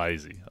haven't been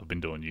lazy. I've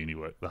been doing uni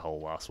work the whole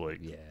last week.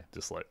 Yeah.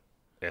 Just like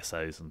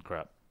essays and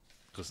crap.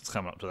 Because it's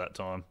coming up to that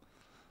time.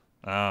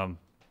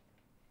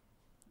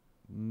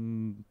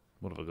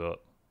 What have I got?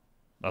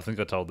 I think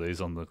I told these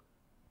on the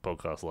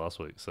podcast last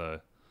week, so...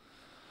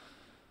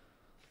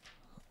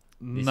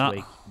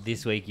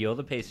 This week you're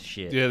the piece of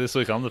shit. Yeah, this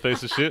week I'm the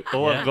piece of shit.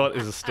 All Yeah. I've got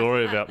is a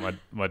story about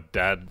my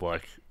dad,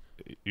 like,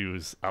 he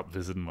was up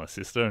visiting my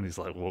sister, and he's,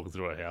 like, walking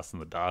through her house in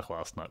the dark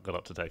last night, got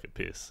up to take a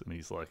piss, and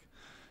he's, like,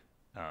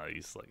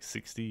 He's like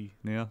 60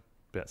 now,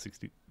 about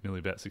 60, nearly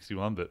about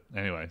 61. But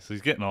anyway, so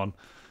he's getting on.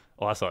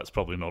 Eyesight's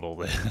probably not all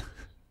there.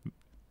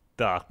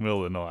 Dark,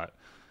 middle of the night.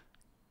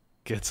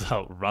 Gets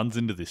up, runs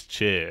into this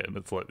chair, and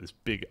it's like this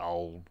big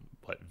old,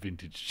 like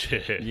vintage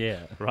chair.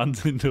 Yeah.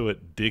 Runs into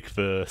it dick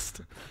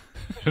first,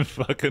 and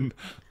fucking.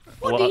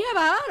 What do you have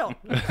a heart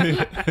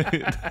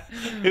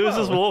on? He was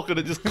just walking,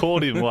 it just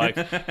caught him, like,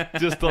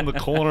 just on the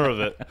corner of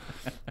it.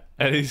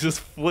 And he's just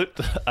flipped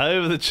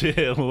over the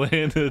chair,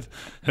 landed,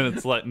 and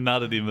it's like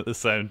nutted him at the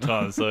same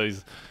time. So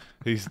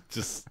he's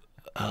just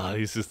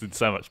in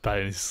so much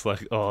pain. He's just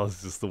like, oh,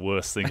 it's just the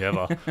worst thing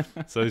ever.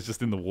 So he's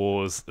just in the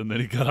wars. And then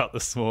he got up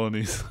this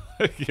morning. He's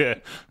like, yeah,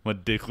 my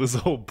dick was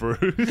all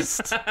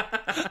bruised.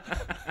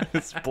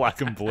 It's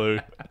black and blue.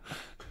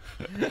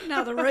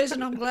 Another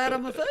reason I'm glad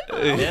I'm a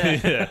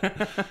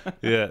female.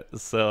 Yeah.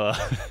 So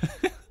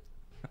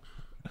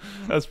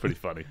that's pretty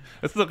funny.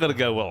 It's not going to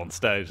go well on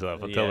stage though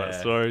if I tell that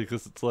story,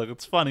 because it's like,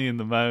 it's funny in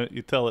the moment.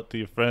 You tell it to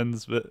your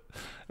friends, but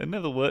it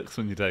never works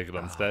when you take it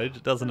on stage.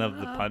 It doesn't have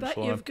the But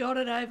punchline. you've got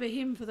it over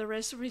him for the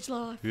rest of his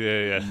life.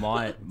 Yeah.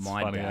 My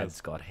funny dad's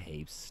as. got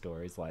heaps of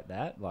stories like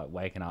that, like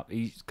waking up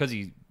because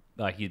he's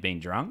been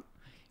drunk.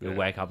 He'll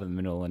wake up in the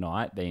middle of the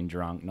night, being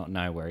drunk, not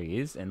know where he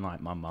is, and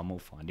like my mum will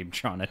find him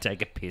trying to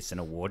take a piss in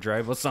a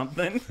wardrobe or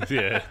something.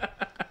 Yeah.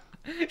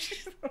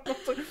 She's like,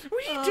 what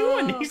are you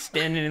doing? He's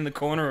standing in the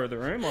corner of the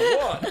room, like,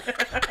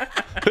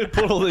 what? Who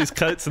put all these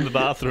coats in the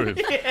bathroom?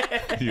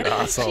 You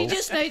asshole. She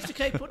just needs to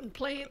keep putting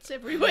plants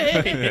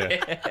everywhere.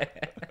 Yeah.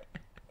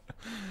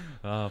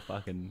 Oh,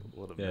 fucking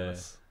What a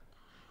mess.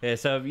 Yeah.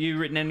 So have you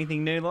written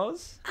anything new,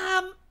 Loz?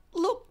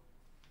 Look,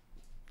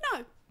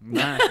 no.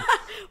 No.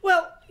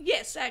 Well,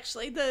 yes,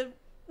 actually,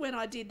 when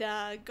I did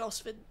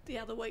Gosford the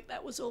other week,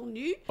 that was all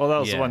new. Oh, that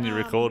was Yeah. the one you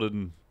recorded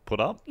and put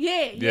up?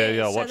 Yeah.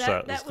 Yeah, I so watched that.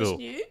 That That's was cool.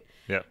 new.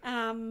 Yeah.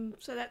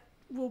 So that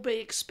will be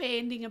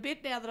expanding a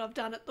bit now that I've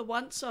done it the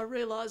once. I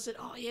realised that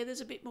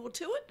there's a bit more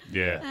to it.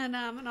 Yeah. And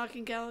I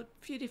can go a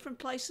few different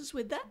places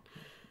with that.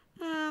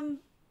 I mean,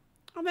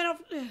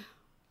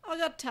 I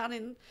got a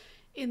ton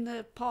in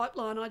the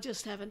pipeline. I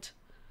just haven't,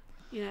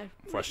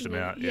 Fleshed written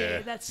them out.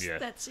 Yeah, Yeah.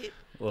 that's it.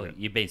 Well,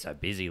 you've been so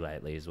busy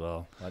lately as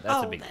well. Like,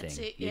 that's a big that's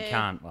thing. it, You yeah.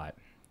 can't like.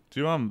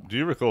 Do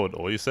you record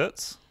all your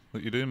sets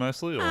that you do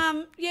mostly?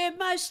 Or? Yeah,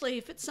 mostly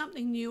if it's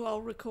something new,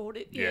 I'll record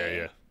it. Yeah.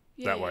 That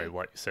Yeah. way,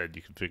 like you said,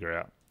 you can figure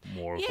out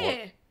more of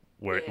Yeah.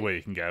 where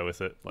you can go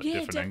with it, like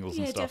different angles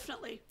and stuff.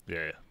 Definitely.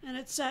 Yeah. And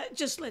it's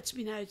just lets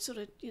me know, sort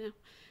of,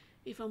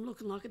 if I'm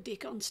looking like a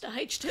dick on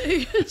stage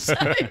too. So,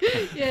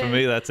 yeah. For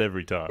me, that's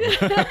every time.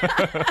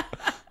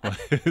 Like,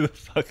 who the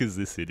fuck is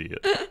this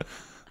idiot?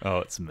 Oh,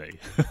 it's me.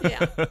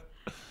 Yeah.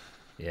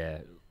 Yeah,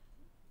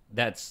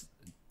 that's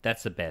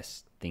the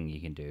best thing you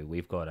can do.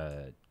 We've got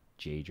a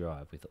G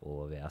drive with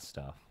all of our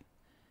stuff,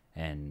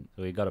 and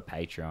we've got a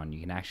Patreon. You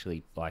can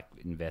actually like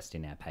invest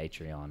in our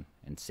Patreon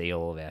and see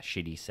all of our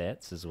shitty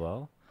sets as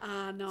well.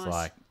 Ah, nice. It's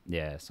like,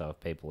 yeah, so if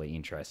people are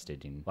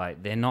interested in,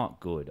 like, they're not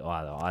good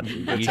either.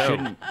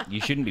 You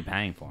shouldn't be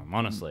paying for them,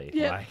 honestly.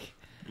 Yeah. Like,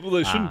 Well,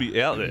 they shouldn't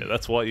be out there.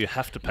 That's why you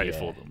have to pay Yeah.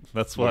 for them.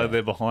 That's why Yeah.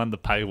 they're behind the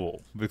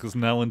paywall, because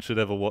no one should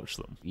ever watch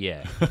them.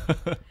 yeah,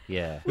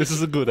 yeah, This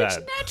is a good ad.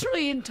 Which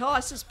naturally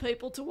entices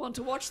people to want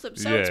to watch them,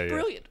 so Yeah, it's yeah.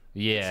 brilliant.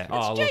 yeah.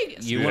 It's Look,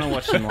 genius. you want to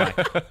watch them like,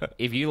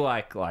 if you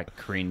like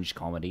cringe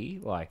comedy,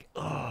 like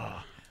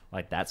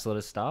that sort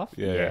of stuff.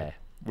 Yeah,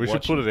 We should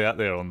Watch put it out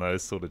there on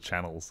those sort of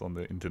channels on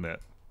the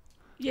internet.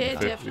 Yeah,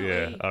 definitely.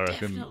 Yeah, I reckon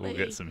definitely. we'll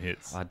get some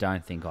hits. I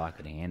don't think I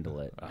could handle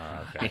it.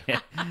 Okay.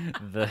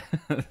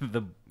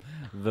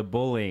 The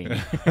bullying.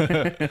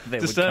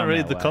 Just don't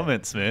read the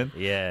comments, man.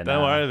 Yeah, Don't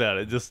no. worry about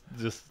it. Just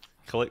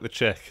collect the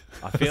check.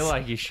 I feel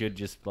like you should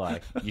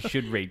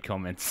read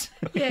comments.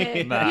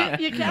 Yeah, Nah.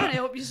 you can't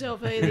help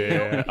yourself either.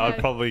 Yeah, I'd know.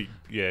 probably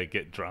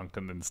get drunk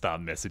and then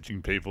start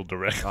messaging people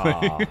directly.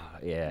 Oh,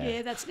 yeah.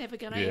 Yeah, that's never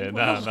going to Yeah, end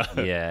no, well.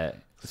 no. Yeah.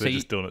 So they're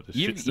just doing it to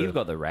you've, shit you've serve.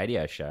 got the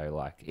radio show,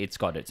 like, it's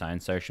got its own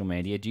social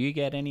media. Do you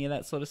get any of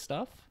that sort of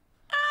stuff?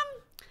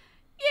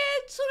 Yeah,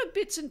 it's sort of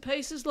bits and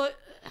pieces. Like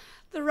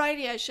the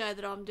radio show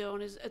that I'm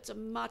doing it's a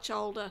much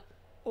older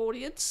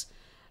audience.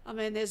 I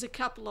mean, there's a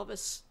couple of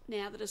us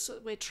now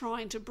that we're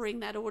trying to bring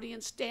that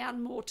audience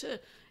down more to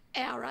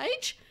our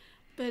age,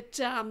 but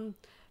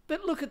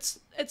look,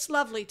 it's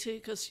lovely too,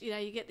 because you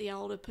get the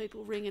older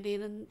people ringing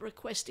in and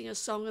requesting a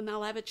song, and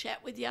they'll have a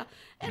chat with you,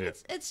 and Yeah.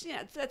 it's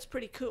that's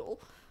pretty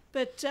cool.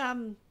 But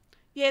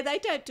yeah, they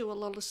don't do a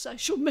lot of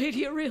social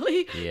media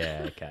really.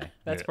 Yeah, okay.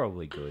 That's Yeah.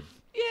 probably good.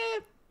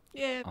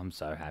 Yeah. I'm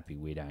so happy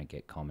we don't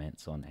get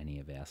comments on any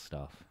of our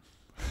stuff.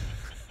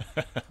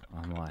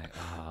 I'm like,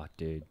 oh,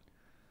 dude.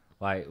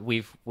 Like,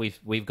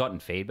 we've gotten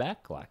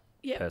feedback, like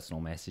Yep.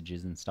 personal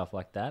messages and stuff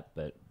like that,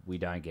 but we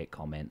don't get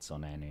comments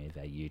on any of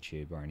our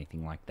YouTube or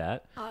anything like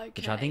that,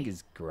 which I think Okay.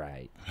 is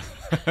great.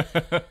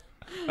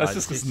 That's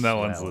just because no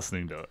one's well.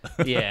 listening to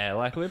it. Yeah,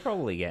 like, we're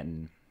probably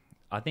getting,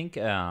 I think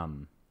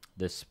the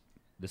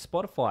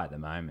Spotify at the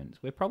moment,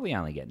 we're probably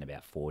only getting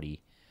about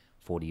 40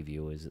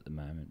 viewers at the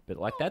moment, but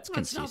like that's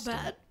that's not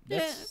consistent.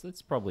 bad.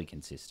 That's probably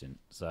consistent.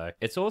 So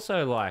it's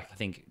also like, I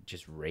think,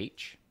 just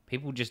reach.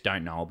 people just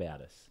don't know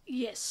about us.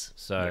 Yes.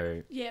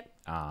 So, Yep.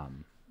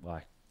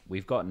 like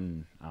we've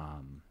gotten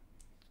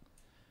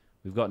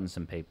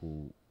some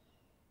people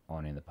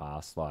on in the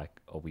past, like,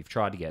 or we've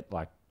tried to get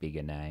like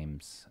bigger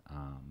names.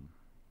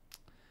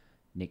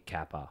 Nick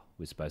Kappa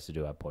was supposed to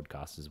do our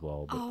podcast as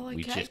well, but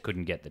we just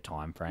couldn't get the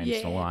time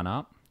frames to line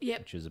up,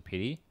 which was a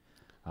pity.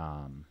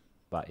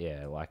 But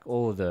yeah, like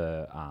all of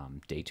the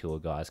detour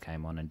guys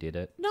came on and did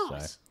it.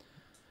 Nice.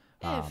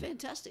 So, yeah,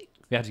 fantastic.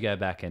 we have to go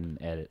back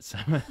and edit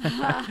some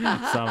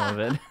of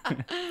it,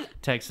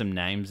 take some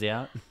names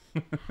out.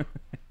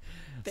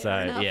 So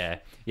enough.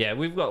 yeah,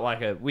 we've got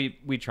like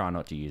we try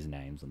not to use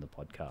names on the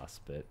podcast,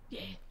 but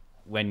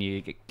when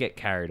you get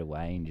carried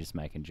away and just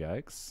making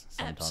jokes,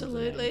 sometimes the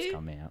names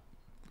come out.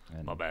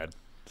 And My bad.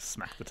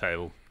 Smack the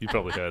table. You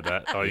probably heard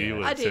that. Oh, you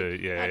would I too.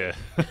 did. Yeah.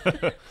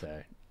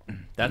 so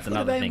that's Could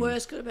have another been thing.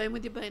 worse. Could have been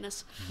with your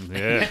penis.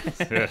 Yeah.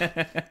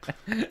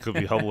 Could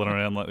be hobbling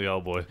around like the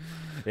old boy.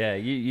 Yeah,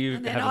 you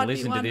And then haven't I'd be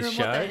listened to wondering this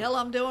what the show. hell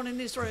I'm doing in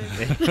this room.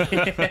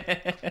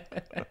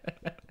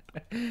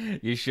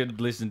 You should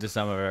listen to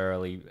some of our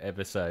early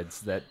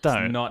episodes. That's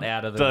Don't. not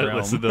out of the Don't realm.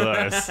 listen to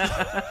those.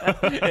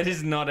 It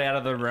is not out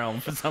of the realm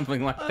for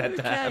something like that to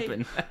Okay.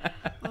 happen.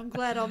 I'm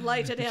glad I'm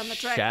later down the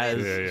track.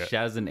 Shaz, then. Yeah.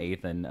 Shaz and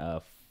Ethan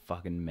are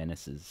fucking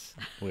menaces.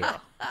 We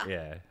are.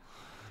 Yeah.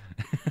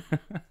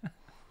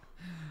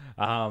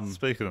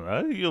 Speaking of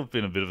that, you've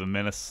been a bit of a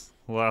menace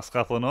the last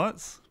couple of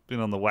nights. Been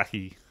on the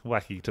wacky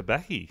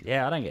tobacco.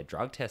 Yeah, I don't get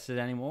drug tested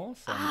anymore.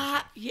 So I'm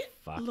just, Yeah.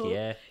 fuck look,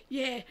 yeah.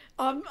 Yeah,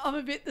 I'm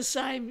a bit the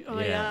same.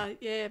 Yeah.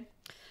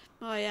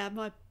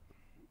 My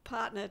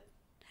partner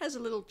has a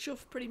little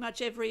chuff pretty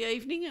much every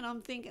evening, and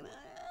I'm thinking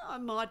I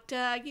might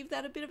give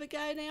that a bit of a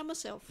go now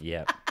myself.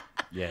 Yeah.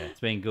 Yeah, it's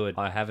been good.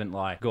 I haven't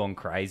like gone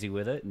crazy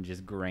with it and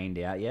just greened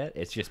out yet.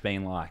 It's just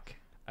been like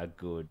a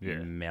good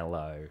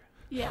mellow,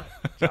 Yeah.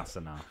 just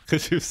enough.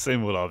 Because you've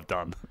seen what I've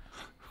done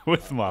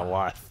with my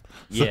life.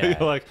 So Yeah.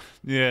 you're like,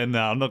 yeah, no,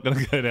 I'm not going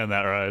to go down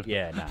that road.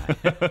 Yeah,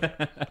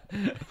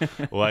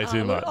 no. Way too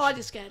Look, much. I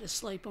just go to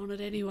sleep on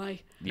it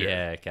anyway.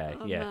 Yeah, okay.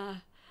 Yeah.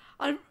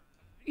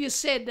 You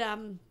said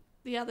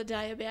the other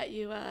day about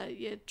you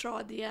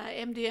tried the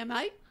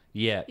MDMA.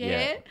 Yeah,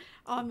 yeah.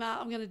 I'm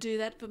going to do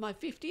that for my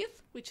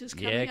 50th, which is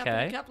coming Yeah, up in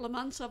okay. a couple of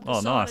months. I've Oh,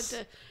 decided nice.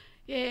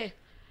 to,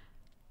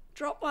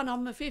 drop one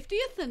on my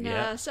 50th, and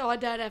Yeah. so I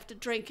don't have to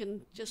drink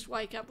and just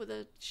wake up with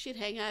a shit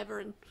hangover,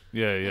 and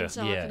Yeah. and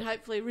so I Yeah. can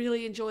hopefully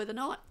really enjoy the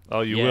night. Oh,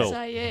 you Yeah. will.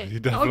 So yeah, You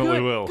definitely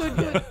good, will. Good.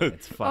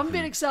 It's I'm a fucking,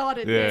 bit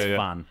excited. Yeah, it's yeah.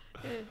 fun.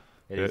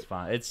 It is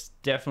fun. It's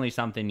definitely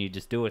something you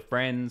just do with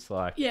friends,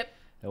 like Yep.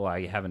 while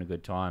you're having a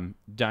good time.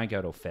 Don't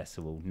go to a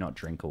festival, not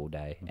drink all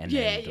day, and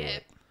Yeah, then do yeah.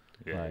 it.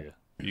 Yeah, Like- yeah.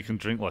 You can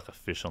drink like a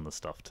fish on the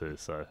stuff too,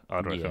 so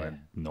I'd recommend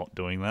not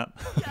doing that.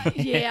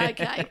 Yeah,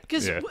 okay.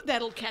 Because Yeah.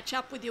 that'll catch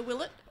up with you,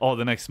 will it? Oh,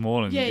 the next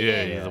morning, Yeah,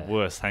 yeah. you're the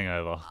worst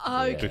hangover. Okay.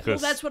 Well,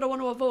 Because- that's what I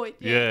want to avoid.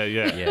 Yeah.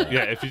 Yeah.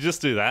 If you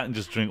just do that and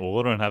just drink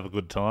water and have a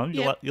good time,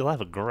 Yep. you'll have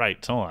a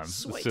great time.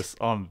 Sweet. It's just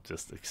I'm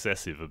just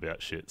excessive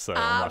about shit, so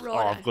Ah, I'm like,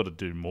 righto. I've got to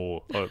do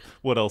more.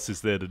 What else is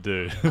there to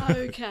do?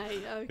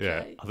 Okay.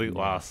 Yeah, I think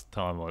last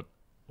time I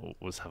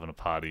was having a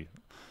party,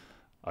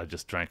 I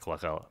just drank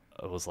like a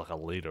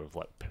liter of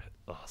like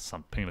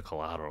some pina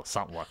colada or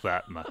something like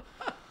that, and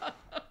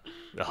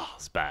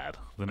it's bad.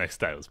 The next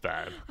day was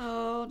bad,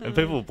 Oh no. and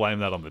people blame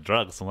that on the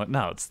drugs. I'm like,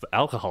 no, it's the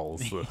alcohol.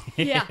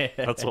 Yeah.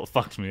 That's what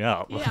fucked me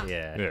up.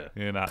 Yeah.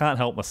 Yeah. I can't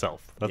help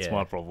myself. That's Yeah.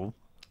 my problem.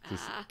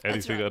 Just That's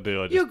anything right. I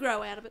do, I You'll just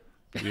grow out of it.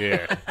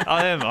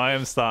 I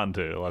am starting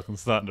to. Like, I'm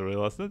starting to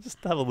realise that just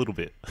have a little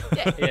bit.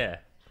 Yeah. Yeah,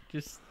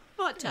 just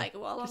Might take a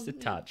while. just a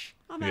touch.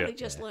 I'm Yeah. only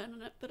just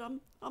learning it, but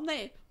I'm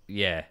there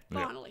Yeah.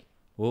 finally.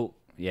 Well,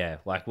 yeah,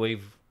 like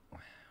we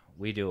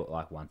do it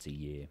like once a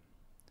year.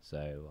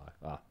 So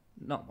like,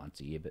 not once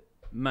a year, but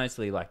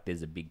mostly like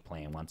there's a big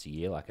plan once a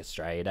year, like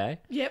Australia Day.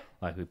 Yep.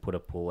 Like we put a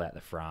pool out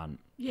the front,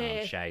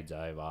 Yeah. shades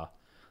over,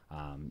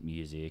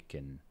 music,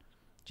 and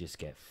just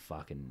get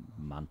fucking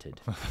munted.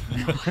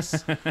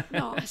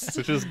 Nice.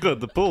 Which is good.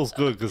 The pool's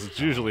good because it's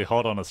usually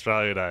hot on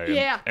Australia Day. And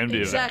Yeah, MDMA,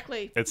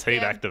 exactly. It's heat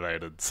Yeah.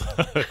 activated, so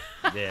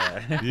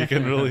Yeah. you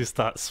can really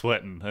start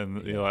sweating,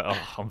 and you're like,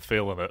 oh, I'm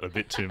feeling it a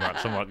bit too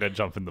much. I might go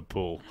jump in the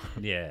pool.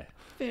 Yeah.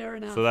 Fair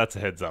enough. So that's a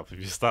heads up. If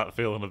you start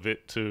feeling a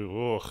bit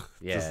too,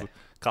 just Yeah. a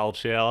cold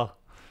shower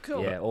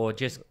cool. Yeah. Or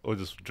just or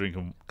just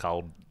drinking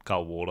cold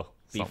water.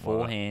 something like that.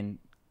 beforehand,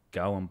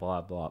 go and buy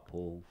a blight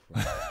pool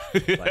from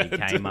bloody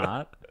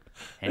Kmart.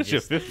 And It's your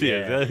just- 50th.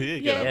 Yeah. Yeah, you Yeah,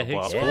 get Yeah, up a who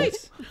blast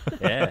cares? pool.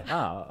 Yeah.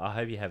 Oh, I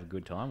hope you have a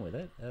good time with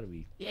it. That'll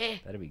be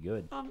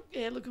good. I'm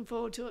looking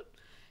forward to it.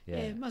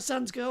 Yeah. Yeah. My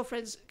son's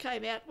girlfriends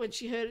came out when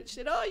she heard it. She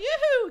said, "Oh,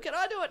 yoo-hoo, can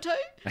I do it too?"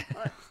 I'm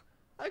like,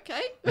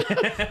 okay.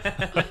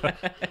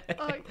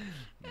 Like,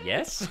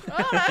 Yes.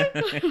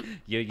 righto.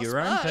 You're your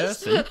own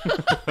suppose.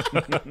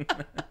 person.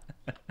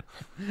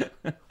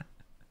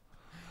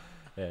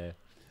 Yeah.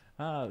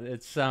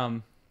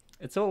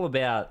 It's all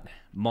about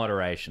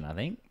moderation, I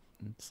think.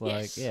 It's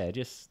like,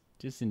 Yes.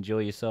 just enjoy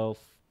yourself,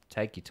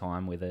 take your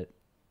time with it,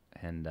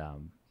 and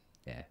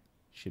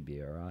should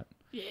be all right.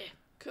 Yeah,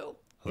 cool.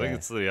 I think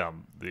it's the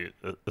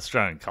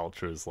Australian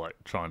culture is like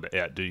trying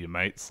to outdo your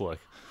mates, like,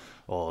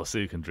 oh,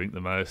 see who can drink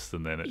the most,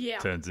 and then it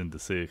turns into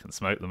see who can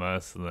smoke the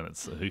most, and then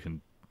it's who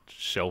can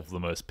shelve the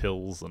most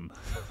pills, and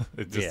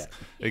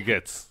it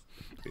gets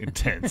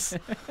intense.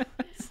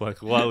 It's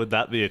like, why would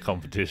that be a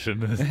competition?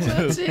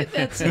 That's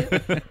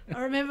it.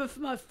 I remember for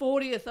my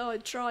 40th, I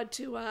tried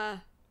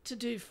to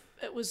do.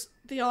 It was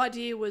the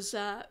idea was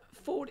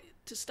 40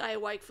 to stay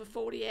awake for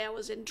 40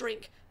 hours and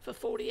drink for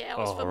 40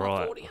 hours for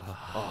my 40th.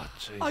 Oh,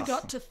 jeez. I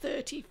got to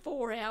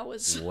 34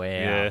 hours. Wow.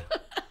 Yeah.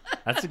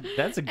 That's a good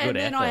And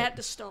then effort. I had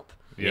to stop.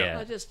 Yeah.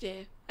 I just,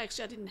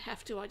 actually I didn't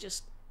have to. I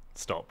just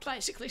Stopped.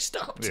 basically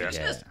stopped. Yeah.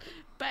 Just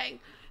bang.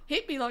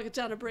 Hit me like a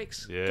ton of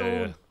bricks. Yeah.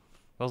 Gone.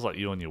 That was like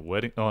you on your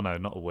wedding. Oh no,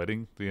 not a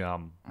wedding.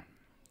 The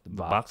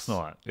Bucks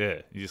night.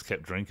 Yeah, you just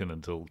kept drinking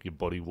until your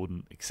body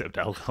wouldn't accept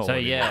alcohol. So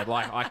anymore. yeah,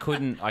 like I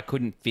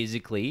couldn't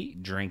physically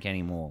drink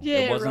anymore. Yeah,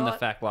 it wasn't the right.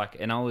 fact like,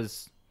 and I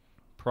was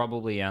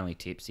probably only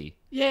tipsy.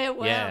 Yeah,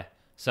 wow. Yeah.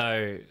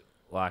 So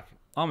like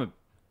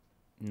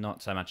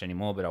not so much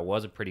anymore, but I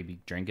was a pretty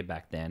big drinker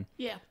back then.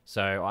 Yeah.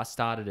 So I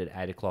started at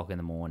 8 o'clock in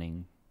the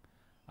morning.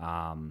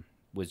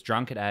 Was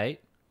drunk at 8.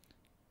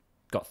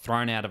 Got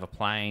thrown out of a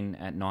plane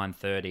at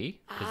 9:30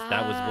 because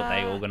that was what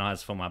they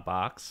organised for my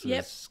bucks. Yep.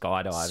 Was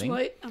skydiving.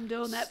 Sweet. I'm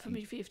doing that for my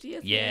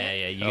 50th. Yeah,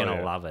 you're Oh, gonna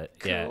yeah. love it.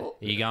 Yeah. Cool.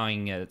 Are you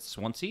going at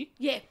Swansea?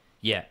 Yeah.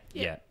 Yeah.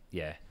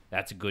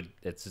 That's a good.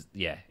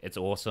 It's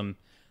awesome.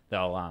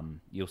 They'll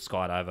you'll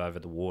skydive over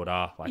the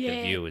water. Like the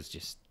Yeah. view is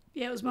just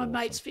Yeah, it was my Awesome.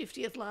 mate's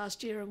 50th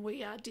last year, and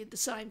we did the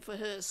same for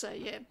her. So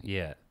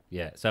yeah.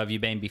 yeah. So have you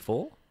been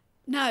before?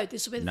 No,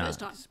 this will be the No.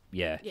 first time.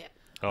 Yeah. Yeah.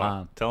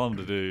 Oh, tell them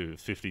to do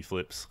 50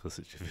 flips because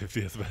it's your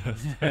 50th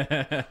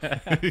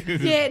birthday.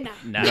 Yeah, no.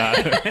 No, No,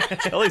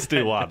 at least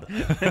do one.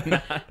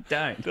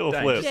 don't. Do a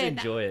Don't. flip. Just Yeah, no.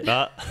 enjoy it.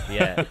 Nah.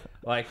 Yeah.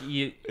 Like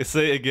you.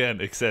 See,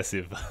 again,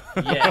 excessive.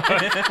 Yeah.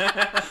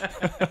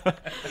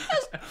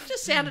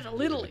 Just sounded a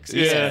little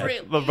excessive,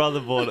 really. My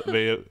brother bought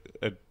me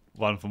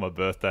one for my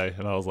birthday,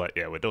 and I was like,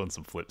 yeah, we're doing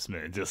some flips,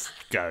 man. Just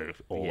go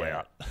all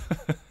Yeah. out.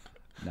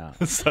 No.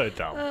 So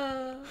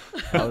dumb.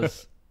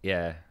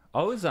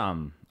 I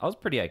was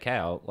pretty okay.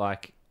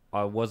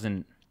 I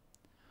wasn't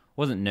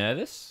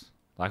nervous.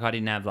 Like I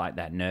didn't have like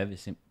that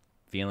nervous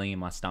feeling in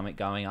my stomach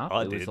going up.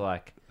 I It was did.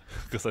 like,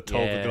 Because I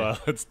told Yeah. the guy,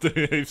 let's do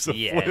heaps of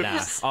yeah,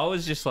 flips. nah. I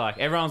was just like,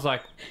 everyone's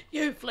like,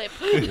 You flip.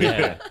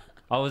 yeah.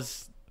 I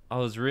was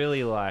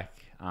really like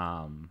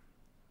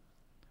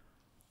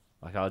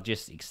I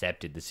just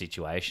accepted the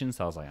situation.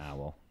 So I was like, oh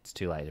well, it's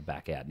too late to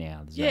back out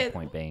now. There's Yeah, no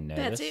point being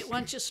nervous. That's it.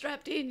 Once you're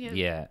strapped in, you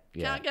Yeah.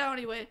 can't go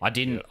anywhere. I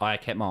didn't. I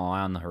kept my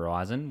eye on the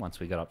horizon once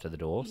we got up to the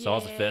door. So I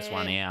was the first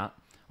one Yeah. out.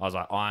 I was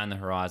like, eye on the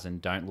horizon.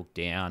 Don't look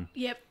down.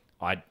 Yep.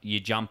 You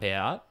jump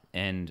out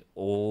and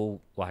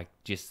all like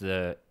just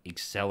the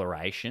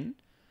acceleration.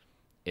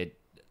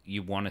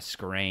 You want to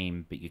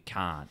scream but you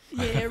can't.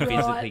 Yeah, Physically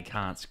right.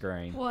 can't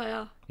scream.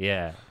 Wow.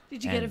 Yeah.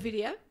 Did you get a And,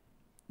 video?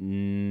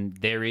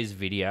 There is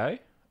video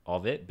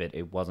of it, but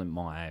it wasn't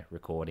my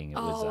recording. It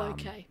was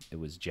okay. It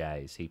was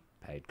Jay's. He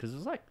paid because it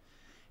was like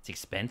it's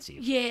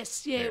expensive.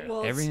 Yes, yeah, it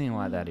was. Everything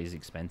like that is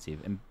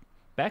expensive. And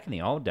back in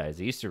the old days,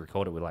 they used to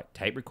record it with like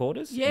tape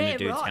recorders in Yeah, the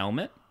dude's right.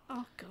 helmet.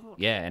 Oh, God.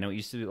 Yeah, and it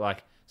used to be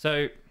like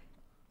so.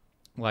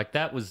 Like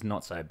that was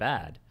not so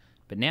bad,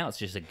 but now it's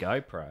just a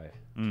GoPro,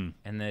 and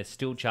they're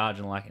still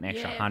charging like an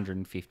extra Yeah.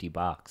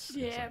 $150.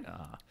 Yeah. It's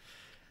like,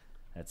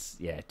 that's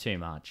too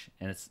much.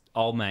 And it's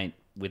old mate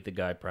with the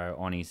GoPro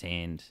on his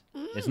hand.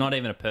 There's not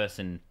even a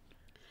person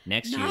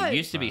next to you. No. It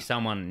used to be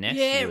someone next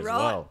to Yeah, you as right.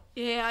 well.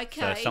 Yeah,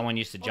 okay. So someone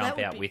used to Well, jump that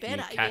would out be with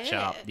better, you, catch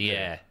yeah. up.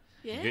 Yeah.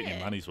 Yeah. You get your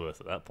money's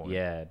worth at that point.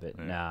 Yeah, but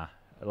nah.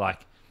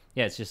 Like,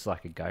 yeah, it's just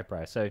like a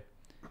GoPro. So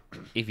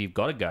if you've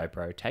got a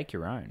GoPro, take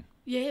your own.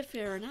 Yeah,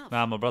 fair enough.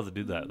 Nah, my brother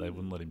did that. They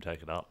wouldn't let him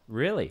take it up.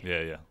 Really?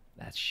 Yeah.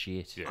 That's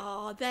shit. Yeah.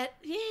 Oh, that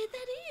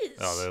is.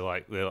 Oh,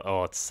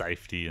 they're it's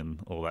safety and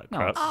all that No,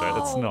 crap. it's- But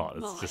it's Oh, not.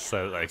 It's my just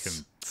so they ass.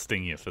 can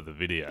sting you for the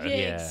video. yeah,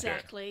 Yeah.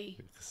 exactly.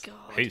 God.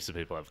 Heaps of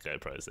people have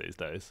GoPros these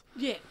days.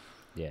 Yeah.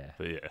 Yeah.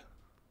 But yeah,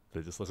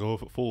 they're just like, oh,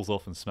 if it falls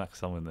off and smacks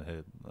someone in the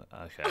head.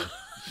 Like, okay,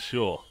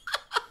 sure.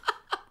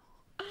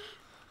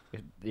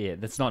 Yeah,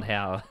 that's not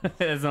how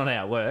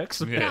it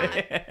works.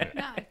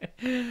 Yeah.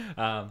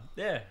 No.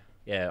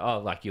 Yeah. Oh,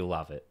 like you'll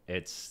love it.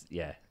 It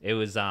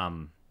was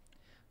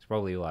it's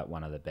probably like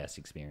one of the best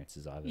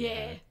experiences I've ever Yeah.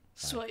 had.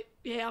 Sweet.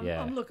 Yeah,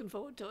 Yeah. I'm looking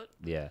forward to it.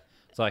 Yeah.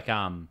 It's like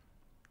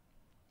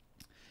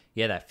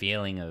that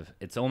feeling of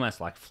it's almost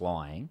like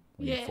flying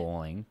when Yeah. you're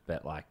falling,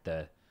 but like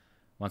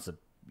once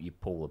you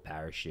pull the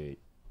parachute,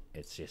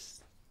 it's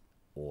just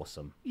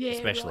awesome. Yeah,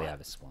 Especially right.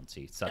 over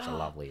Swansea. It's such a Oh,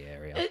 lovely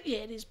area. Yeah,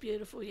 it is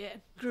beautiful. Yeah.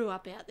 Grew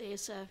up out there,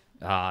 so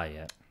Ah,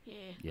 yeah. yeah,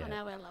 Yeah. I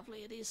know how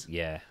lovely it is.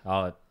 Yeah.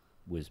 I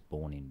was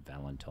born in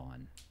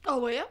Valentine. Oh,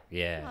 were you?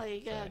 Yeah. Oh, there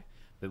you go.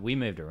 But we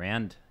moved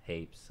around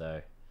heaps,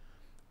 so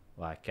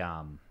like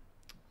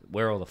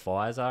where all the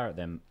fires are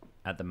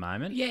at the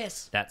moment.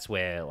 Yes. That's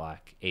where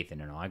like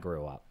Ethan and I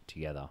grew up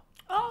together.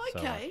 Oh, So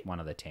okay. like, one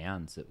of the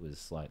towns that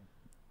was like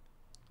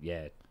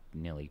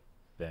nearly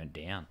burnt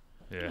down.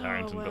 Yeah, Oh,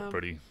 Harrington wow. got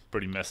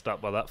pretty messed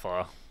up by that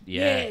fire.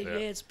 Yeah, Yeah.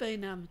 it's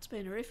been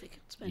horrific.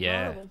 It's been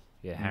Yeah. horrible.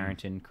 Yeah,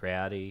 Harrington,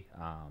 Crowdy,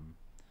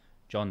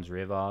 Johns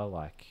River,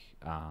 like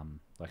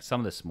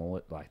some of the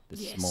smaller,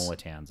 Yes. smaller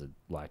towns are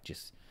like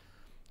just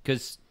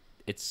because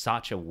it's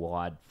such a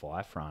wide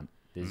fire front.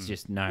 There's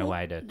just no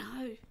way to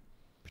No,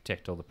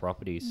 protect all the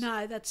properties.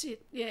 no, that's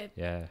it. Yeah,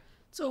 Yeah,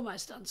 it's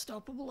almost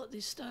unstoppable at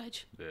this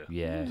stage. Yeah.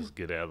 yeah, Just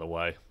get out of the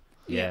way.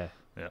 yeah,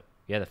 Yeah.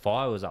 yeah. The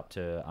fire was up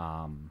to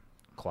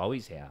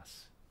Chloe's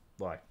house,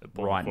 like At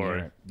Bottom right Quarry.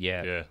 near it.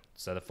 Yeah. Yeah.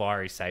 So the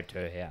fire saved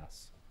her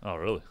house. Oh,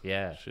 really?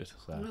 Yeah. Shit.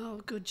 So, Oh,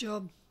 good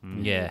job.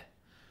 yeah,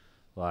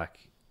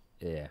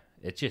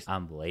 it's just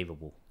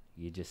unbelievable.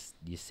 You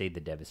see the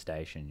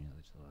devastation.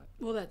 You're just like,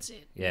 Well, that's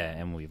it. yeah,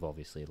 and we've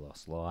obviously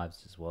lost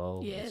lives as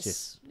well. Yes. It's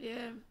just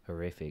Yeah.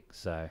 horrific.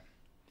 So,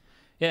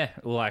 yeah,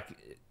 like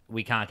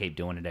we can't keep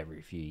doing it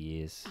every few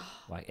years.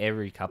 Like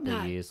every couple No.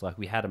 of years. Like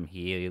we had them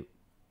here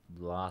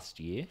last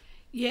year.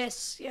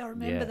 Yes. Yeah, I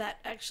remember Yeah. that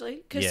actually.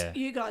 Because Yeah.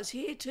 you guys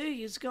here too,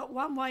 you've got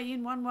one way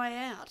in, one way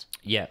out.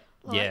 Yeah,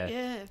 Like, yeah.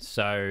 yeah.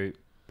 So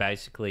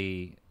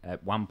basically,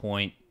 at one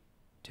point,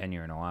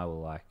 Tanya and I were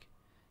like,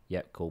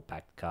 "Yeah, cool,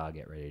 pack the car,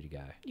 get ready to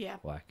go." Yeah.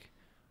 Like,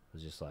 it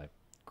was just like,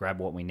 grab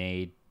what we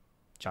need,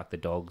 chuck the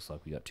dogs.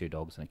 Like we got 2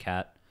 dogs and a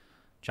cat.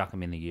 Chuck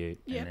them in the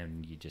ute, Yep. and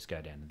then you just go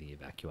down to the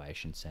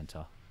evacuation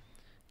centre.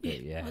 Yeah.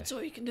 Yeah. That's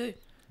all you can do.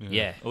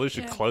 Yeah. At least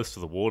you're Yeah. close to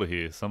the water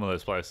here. Some of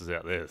those places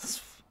out there,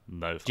 there's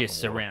no fucking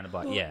Just water. surrounded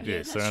by Well, yeah, yeah,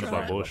 Yeah, surrounded by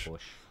right. bush.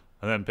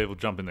 And then people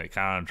jump in their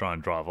car and try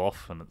and drive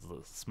off, and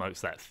the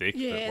smoke's that thick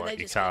Yeah, that like they your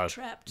just get car,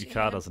 trapped, your you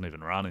car know. doesn't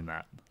even run in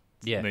that.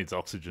 Yeah. It needs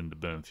oxygen to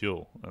burn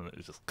fuel, and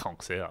it just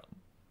conks out.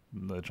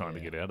 And they're trying to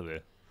Yeah. get out of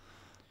there.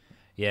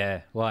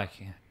 Yeah,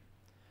 like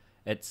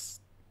it's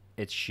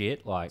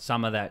shit. Like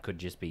some of that could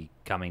just be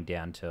coming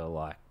down to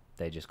like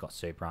they just got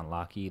super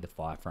unlucky. The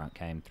fire front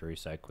came through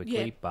so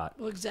quickly, Yeah. but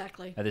Well,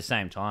 exactly. at the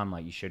same time,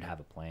 like you should have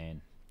a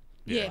plan.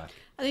 Yeah. Like,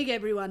 I think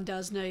everyone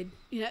does need,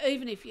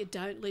 even if you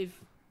don't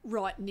live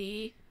right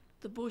near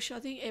the bush, I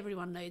think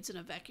everyone needs an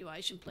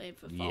evacuation plan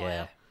for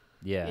fire.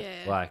 Yeah.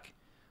 Yeah. Like,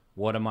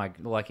 what am I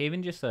like?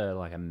 Even just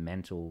a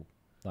mental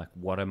like,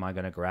 what am I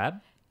going to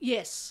grab?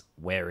 Yes.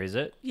 Where is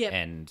it? Yep.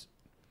 And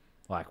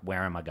like,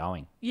 where am I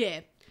going?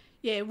 Yeah.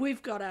 Yeah,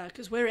 we've got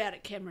because we're out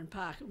at Cameron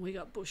Park and we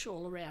got bush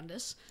all around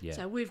us. Yeah.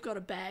 So we've got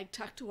a bag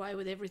tucked away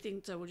with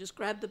everything. So we'll just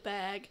grab the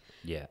bag,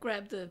 Yeah.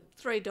 grab the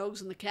 3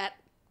 dogs and the cat,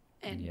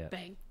 and Yeah.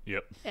 bang,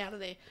 Yep. out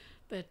of there.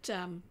 But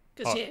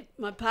because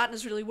my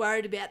partner's really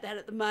worried about that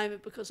at the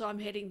moment because I'm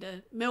heading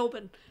to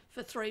Melbourne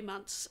for 3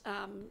 months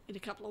in a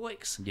couple of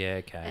weeks, Yeah.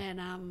 Okay.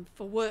 and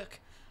for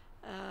work.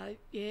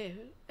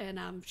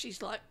 And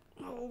she's like,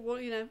 oh well,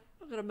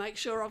 I've got to make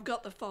sure I've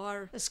got the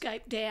fire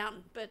escape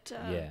down, but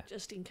Yeah.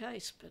 just in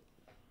case. But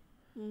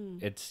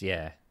It's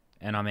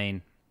and I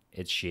mean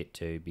it's shit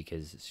too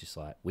because it's just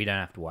like we don't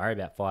have to worry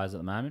about fires at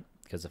the moment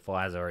because the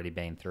fire's already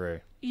been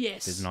through.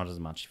 yes, There's not as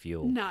much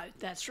fuel. no,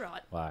 that's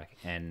right. Like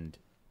and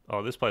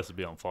Oh, this place would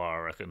be on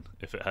fire, I reckon,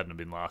 if it hadn't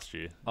been last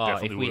year. oh,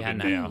 Definitely if we would have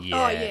hadn't, been now.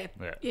 yeah, Oh yeah,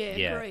 Yeah.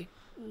 Yeah. agree.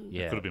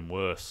 yeah, Could have been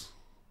worse.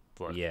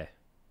 Like, yeah.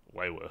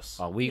 way worse.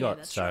 Oh, we Yeah, got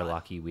that's so right.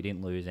 lucky. We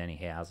didn't lose any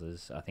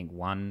houses. I think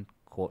one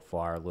caught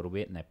fire a little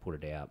bit and they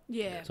put it out.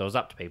 Yeah. So it was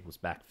up to people's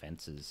back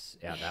fences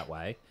out that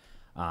way.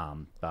 But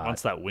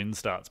Once that wind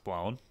starts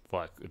blowing,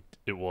 like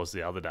it was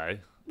the other day.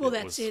 Well, it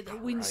that's was it. The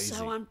wind's so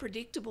crazy.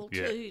 unpredictable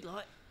Yeah. too.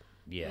 Like,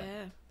 yeah.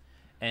 yeah,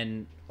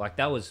 And like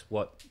that was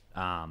what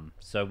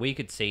so we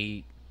could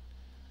see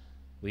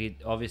we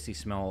obviously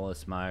smell all the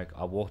smoke.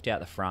 I walked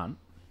out the front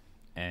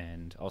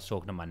and I was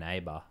talking to my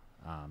neighbour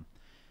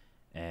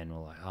and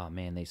we're like, oh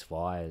man, these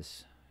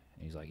fires.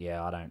 And he's like,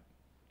 yeah,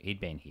 he'd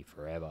been here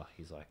forever.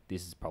 He's like,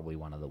 this is probably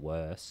one of the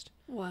worst.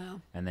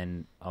 wow. And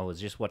then I was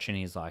just watching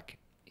his like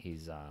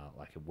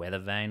a weather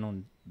vane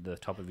on the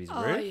top of his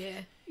Oh roof. yeah,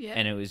 yeah.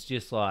 And it was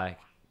just like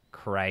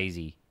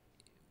crazy.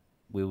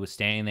 We were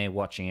standing there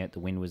watching it. The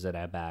wind was at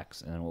our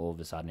backs, and then all of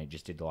a sudden it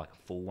just did like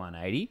a full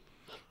 180.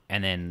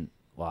 And then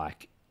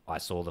like I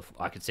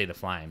could see the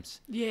flames.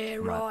 yeah,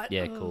 I'm like, right.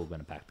 yeah, Oh, cool.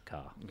 Gonna pack the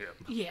car. Yeah.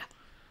 Yeah,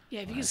 yeah.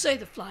 If you can see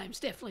the flames,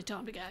 definitely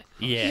time to go.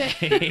 Yeah,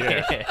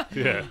 yeah,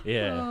 Yeah.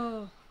 yeah,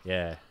 Oh,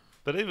 yeah.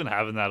 But even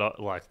having that,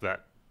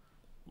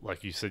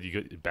 like you said, you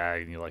got your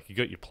bag and you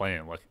got your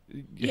plan. Like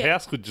your Yeah.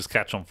 house could just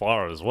catch on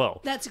fire as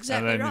well. That's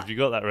exactly And then right. if you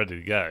got that ready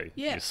to go,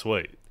 Yeah. you're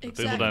sweet. But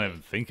people Exactly. don't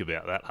even think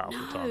about that half the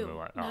time. No, They're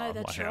like, no, oh, my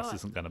that's house right.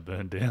 isn't going to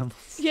burn down.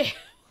 yeah.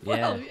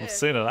 Well, Yeah. yeah. I've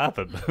seen it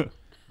happen.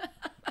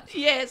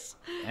 Yes.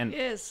 And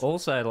Yes.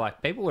 also,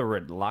 like, people are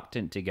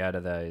reluctant to go to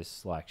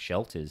those like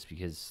shelters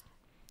because,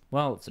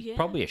 well, it's Yeah.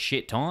 probably a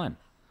shit time.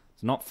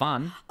 It's not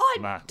fun. I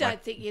Nah, don't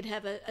like- think you'd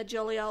have a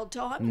jolly old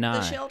time No.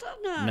 at the shelter.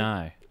 No.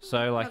 No.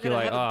 So like Not you're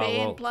gonna like, have a oh, band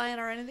well, playing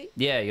or anything.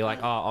 yeah, you're like,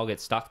 oh, I'll get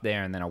stuck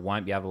there and then I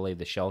won't be able to leave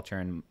the shelter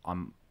and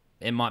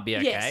it might be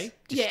okay Yes.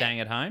 just Yeah. staying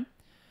at home.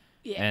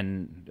 Yeah.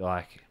 And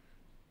like,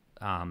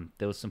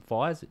 there was some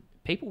fires.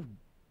 People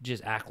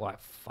just act like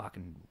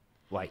fucking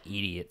like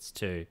idiots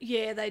too.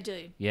 Yeah, they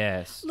do.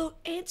 Yes. Look,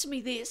 answer me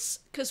this,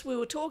 because we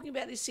were talking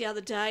about this the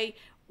other day.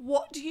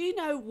 What do you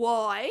know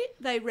why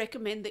they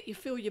recommend that you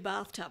fill your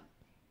bathtub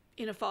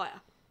in a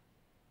fire?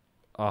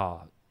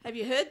 Oh, Have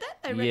you heard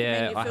that? They recommend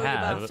Yeah, you I fill your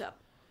have. bathtub.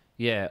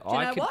 yeah. Do you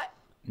know why?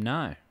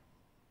 No.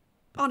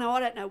 Oh no, I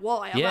don't know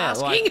why. I'm Yeah,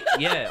 asking. like,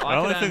 yeah. The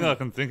only thing I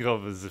can think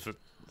of is if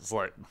it's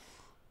like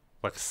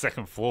a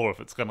second floor, if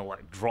it's gonna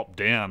like drop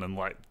down and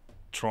like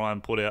try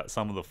and put out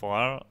some of the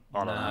fire. I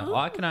don't know. No,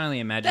 I can only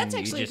imagine That's you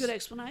actually just a good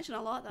explanation. I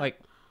like that. like.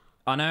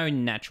 I know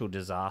natural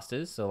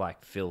disasters, so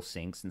like fill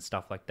sinks and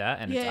stuff like that,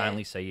 and it's Yeah.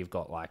 only so you've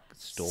got like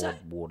stored So-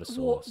 water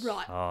source.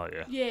 Right. Oh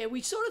yeah. Yeah,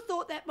 we sort of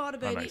thought that might have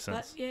been makes it,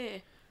 but sense. yeah.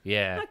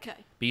 Yeah. Okay.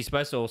 But you're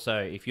supposed to also,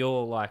 if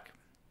you're like,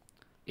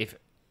 if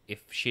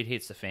shit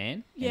hits the fan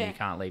and Yeah. you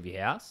can't leave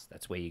your house,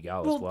 that's where you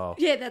go Well, as well.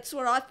 yeah, that's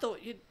what I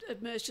thought. You'd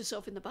immerse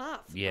yourself in the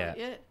bath. Yeah.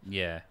 Like,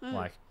 Yeah. Mm.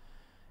 Like,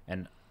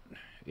 and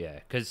yeah,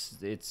 because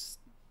it's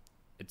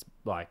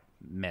like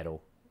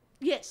metal.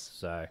 Yes.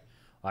 So,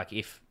 like,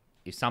 if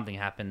something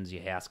happens,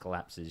 your house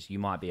collapses, you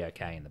might be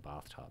okay in the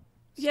bathtub.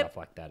 Yep. Stuff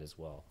like that as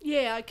well.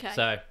 Yeah. Okay.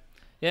 So,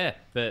 yeah,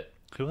 but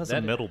Who has a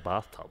that- metal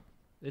bathtub?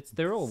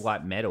 they're all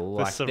like metal.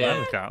 They're Like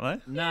ceramic,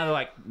 aren't they? no, they're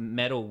like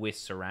metal with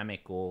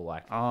ceramic or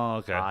like Oh,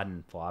 okay.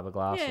 hardened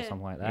fiberglass or Yeah.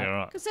 something like that. Yeah,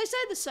 right. Because they say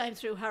the same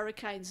through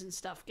hurricanes and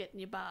stuff. Get in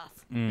your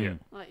bath. Yeah.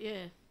 Like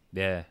yeah.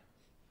 Yeah.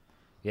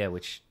 Yeah,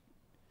 which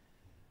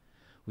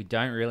we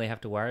don't really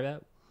have to worry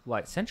about.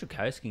 Like, Central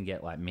Coast can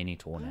get, like, mini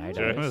tornadoes.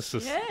 Do you reckon it's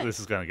just Yeah. this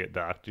is going to get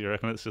dark? Do you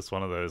reckon it's just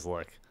one of those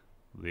like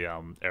the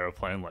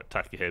aeroplane like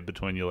tuck your head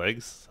between your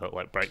legs so it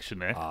like breaks your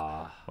neck?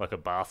 Like a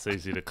bath's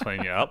easy to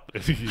clean you up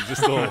if you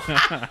just all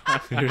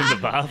you're in the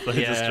bath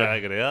they just Yeah.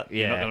 drag it out.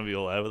 You're not Yeah. going to be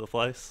all over the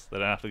place. They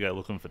don't have to go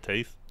looking for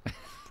teeth.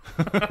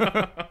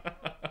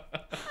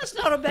 That's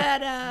not a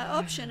bad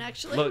option,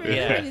 actually. Look, really,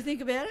 yeah. when you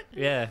think about it.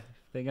 Yeah. If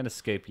they're going to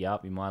scoop you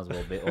up, you might as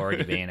well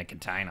already be in a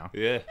container.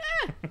 Yeah,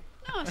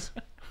 Nice.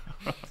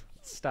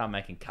 Start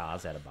making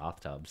cars out of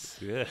bathtubs.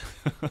 yeah.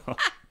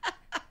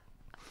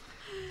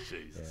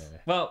 Jesus.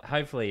 Well,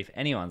 hopefully, if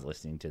anyone's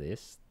listening to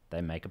this,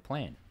 they make a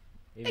plan.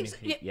 Even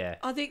if you- yeah.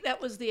 I think that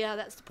was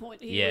that's the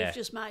point here Yeah. we've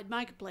just made.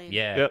 Make a plan.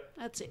 Yeah. Yep.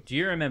 That's it. Do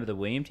you remember the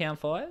Williamtown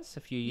fires a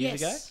few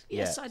years Yes. ago?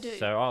 Yes, I do.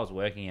 So I was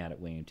working out at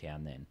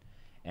Williamtown then,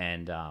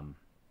 and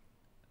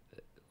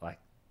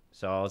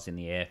so I was in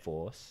the Air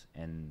Force,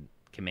 and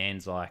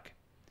command's like,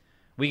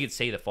 we could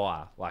see the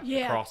fire like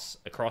Yeah.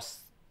 across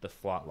the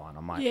flight line.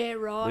 I'm like, Yeah,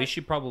 right. we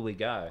should probably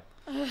go.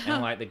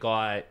 And like the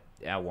guy,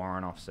 our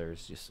warrant officer,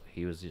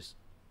 he was just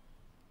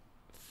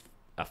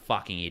a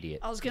fucking idiot.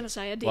 I was going to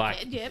say a dickhead.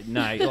 Like, Yep.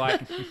 no,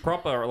 like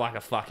proper, like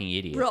a fucking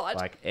idiot. Right.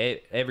 Like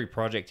every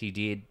project he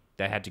did,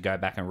 they had to go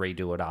back and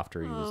redo it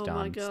after he was Oh, done.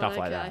 my God, Stuff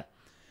like okay. that.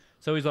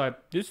 So he's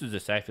like, "This is the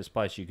safest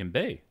place you can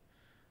be."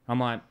 I'm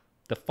like,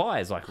 "The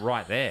fire's like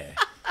right there."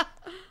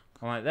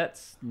 I'm like,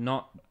 "That's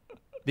not.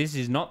 This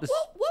is not the."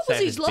 What was his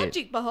safest bit."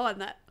 logic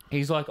behind that?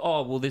 He's like,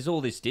 "Oh, well, there's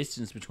all this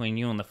distance between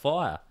you and the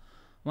fire."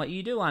 I'm like,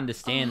 you do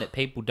understand that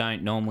people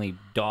don't normally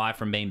die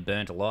from being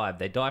burnt alive.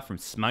 They die from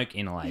smoke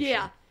inhalation.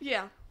 Yeah,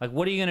 yeah. Like,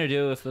 what are you going to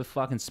do if the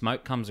fucking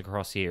smoke comes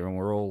across here and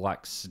we're all,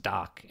 like,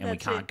 stuck and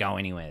That's we can't it. go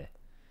anywhere?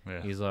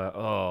 Yeah. He's like,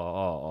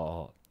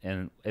 oh.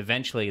 And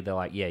eventually they're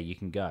like, yeah, you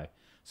can go.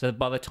 So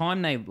by the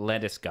time they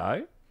let us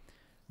go,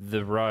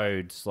 the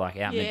roads, like,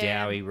 out in the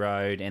Yeah. Dowie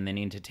Road and then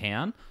into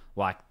town,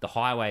 like, the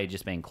highway had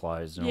just been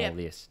closed and Yep. all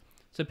this.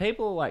 So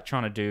people are, like,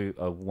 trying to do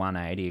a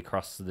 180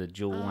 across the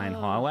dual lane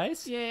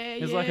highways. yeah,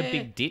 There's, like, a yeah.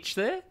 big ditch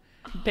there.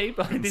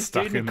 People, this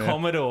Stuck dude in in there.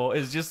 Commodore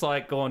is just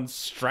like gone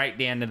straight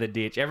down to the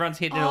ditch. Everyone's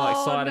hitting it like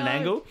Oh, side and no.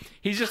 angle.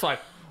 He's just like,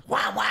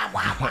 wah, wah,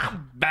 wah, wah,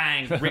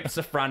 bang, rips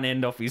the front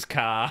end off his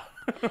car.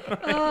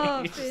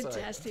 Oh, He's just like-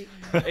 fantastic.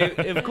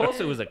 Of course,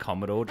 it was a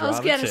Commodore I driver was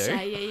going too. to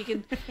say, yeah, you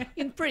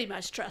can pretty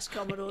much trust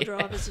Commodore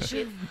drivers and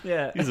shit.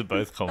 Yeah, These are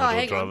both Oh, Commodore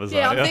hang on. drivers,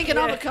 Yeah, aren't I'm you? thinking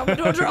I'm a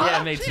Commodore driver.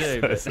 yeah, me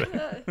too.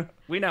 But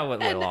we know what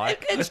we're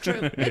like. It's true.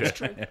 It's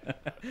true.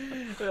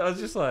 I was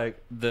just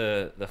like,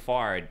 the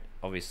fire had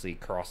obviously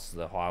crossed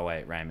the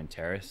highway at Raymond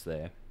Terrace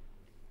there.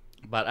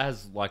 But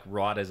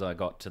right as I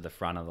got to the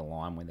front of the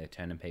line when they're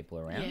turning people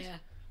around, Yeah.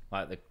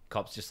 like the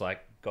cops just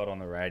like got on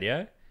the radio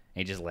and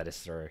he just let us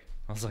through.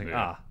 I was like,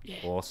 Yeah. Yeah.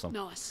 awesome.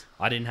 Nice.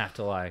 I didn't have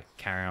to like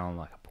carry on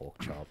like a pork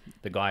chop.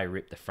 The guy who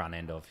ripped the front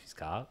end of his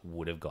car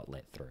would have got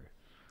let through.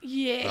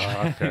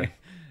 Yeah. Okay.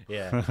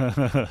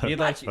 Yeah. You'd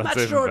like,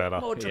 Much even better.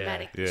 more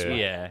dramatic. Yeah. this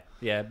way.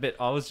 yeah. But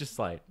I was just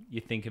like,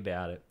 you think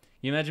about it.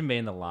 You imagine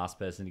being the last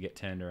person to get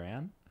turned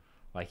around.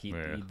 Like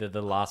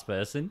the last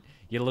person,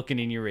 you're looking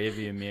in your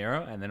rearview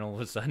mirror, and then all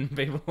of a sudden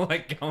people are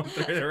like going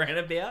through the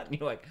roundabout, and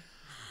you're like,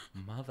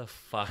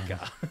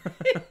 motherfucker.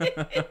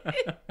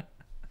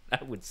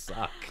 That would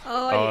suck.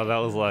 Oh, that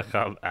was like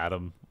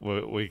Adam.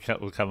 We're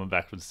coming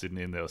back from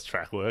Sydney and there was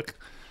track work,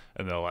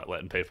 and they were like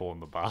letting people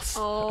on the bus,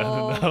 and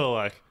then they were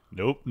like,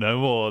 "Nope, no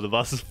more. The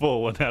bus is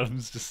full." And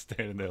Adam's just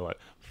standing there like,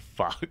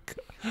 "Fuck."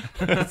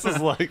 It's just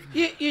like,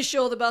 You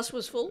sure the bus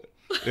was full?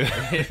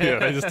 yeah,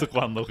 they just took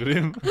one look at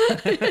him.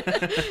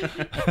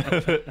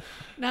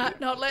 No,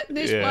 not letting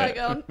this Yeah,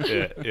 bloke on.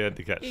 yeah, he had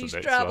to catch He's the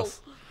next trouble.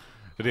 bus.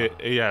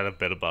 But he had a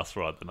better bus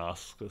ride than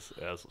us because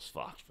ours was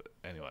fucked. But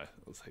anyway,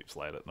 it was heaps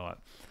late at night.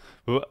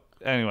 Well,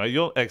 anyway,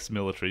 you're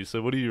ex-military,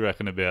 so what do you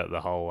reckon about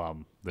the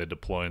whole they're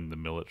deploying the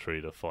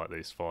military to fight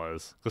these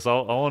fires? Because I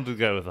wanted to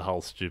go with the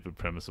whole stupid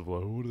premise of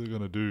like, what are they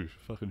gonna do?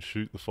 Fucking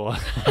shoot the fire?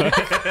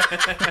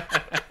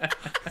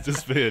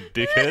 Just be a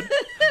dickhead.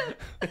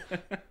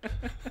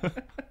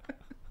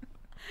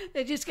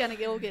 They're just going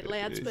to all get That's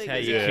loudspeakers. how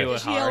you Yeah. cure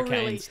Just yell hurricanes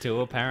really.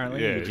 too,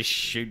 apparently. Yeah. You just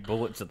shoot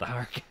bullets at the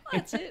hurricane.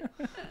 That's it.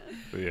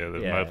 But yeah,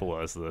 they've Yeah.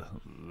 mobilised the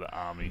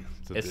army.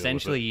 To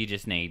Essentially, deal you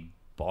just need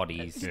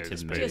bodies Yeah, to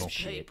just move people. Just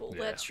shit. people.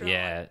 Yeah. That's right.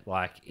 Yeah,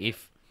 like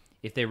if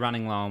they're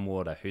running low on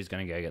water, who's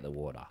going to go get the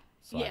water?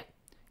 It's like, Yeah.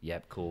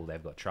 yep, cool.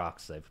 They've got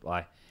trucks. They've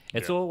like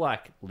it's Yeah. all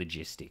like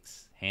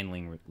logistics,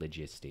 handling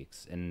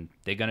logistics, and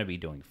they're going to be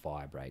doing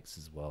fire breaks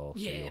as well.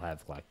 So Yeah. you'll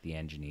have like the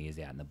engineers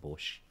out in the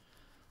bush.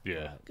 with it.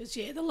 Yeah, Because,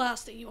 the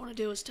last thing you want to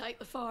do is take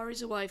the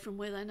fireys away from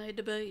where they need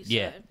to be. So.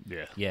 Yeah.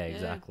 yeah. Yeah,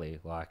 exactly.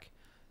 Like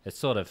it's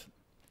sort of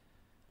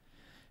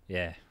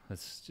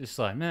it's just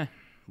like meh.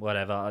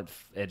 Whatever.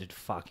 It'd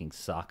fucking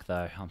suck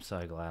though. I'm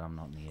so glad I'm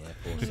not in the Air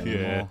Force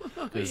anymore.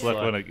 It's like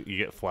when you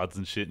get floods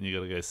and shit, and you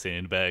got to go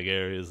sandbag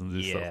areas and do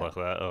Yeah. stuff like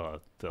that. Oh,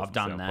 it doesn't I've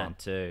done sound that fun.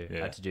 too. I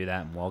Yeah. had to do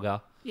that in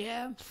Wagga.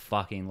 Yeah.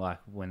 Fucking like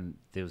when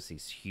there was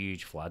these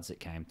huge floods that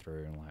came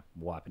through and like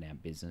wiping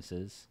out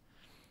businesses.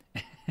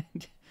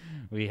 And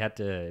we had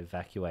to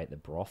evacuate the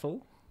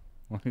brothel.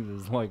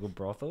 This local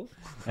brothel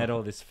had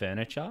all this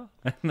furniture,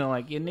 and they're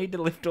like, "You need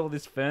to lift all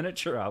this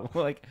furniture up."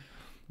 We're like,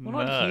 "We're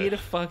not No. here to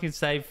fucking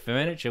save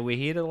furniture. We're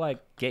here to like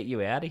get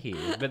you out of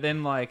here." But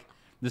then like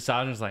the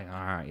sergeant was like, "All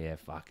right, yeah,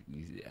 fuck."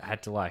 You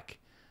had to like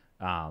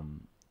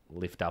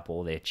lift up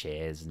all their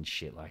chairs and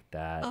shit like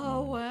that.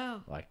 Oh, and,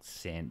 wow. like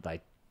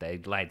they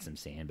laid some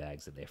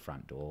sandbags at their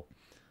front door.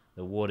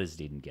 The waters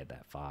didn't get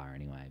that far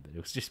anyway, but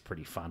it was just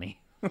pretty funny.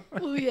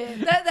 Well, yeah.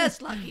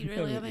 That's lucky,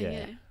 really. I mean,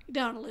 Yeah. you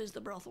don't want to lose the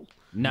brothel.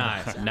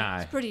 No, no.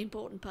 It's a pretty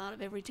important part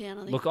of every town,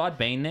 I think. Look, I'd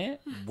been there.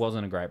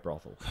 Wasn't a great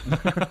brothel.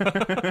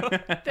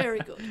 Very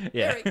good.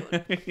 Yeah.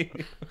 Very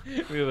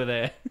good. We were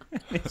there.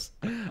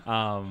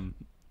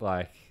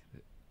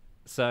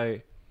 So,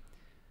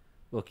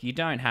 look, you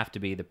don't have to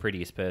be the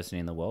prettiest person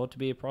in the world to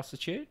be a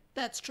prostitute.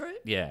 That's true.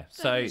 Yeah.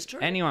 So is true.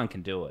 anyone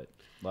can do it.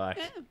 Like,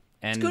 Yeah.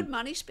 and It's good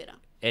money spitter.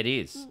 It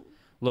is.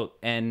 Look,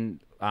 and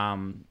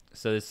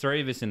so there's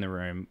three of us in the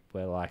room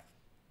where like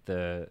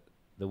the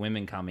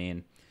women come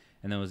in,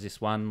 and there was this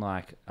one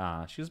like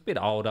she was a bit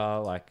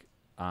older, like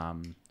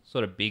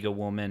sort of bigger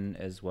woman,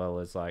 as well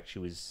as like she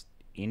was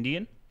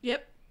Indian,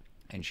 Yep.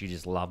 and she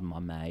just loved my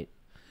mate.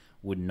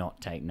 Would not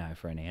take no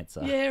for an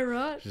answer. Yeah,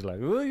 right. She's like,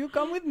 "Oh, you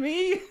come with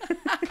me."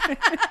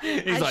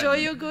 I show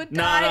you a good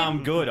No, time. no,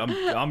 I'm good.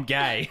 I'm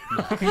gay.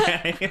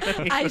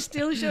 I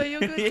still show you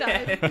a good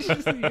Yeah. time.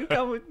 She's like, "You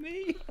come with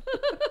me."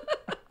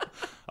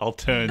 I'll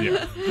turn you.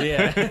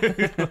 Yeah.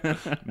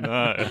 No,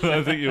 I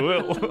don't think you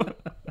will.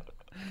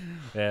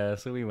 Yeah,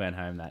 so we went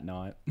home that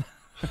night.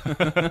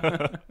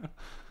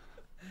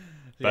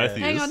 Both of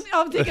Hang yous. on.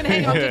 I'm thinking,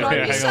 hang on. Did I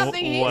Yeah, miss hang on,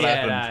 something what here?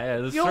 happened? Yeah,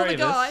 there's You're three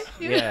the of us. guy.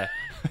 Yeah.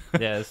 Yeah,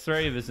 there's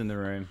three of us in the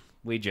room.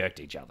 We jerked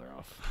each other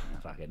off.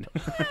 Fucking.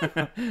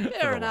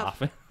 Fair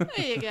enough. Laugh.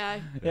 There you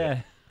go.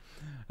 Yeah.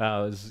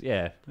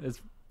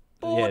 It's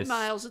Bored yes.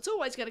 males. It's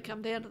always going to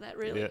come down to that,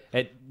 really.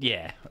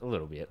 Yeah. A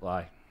little bit.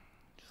 Like,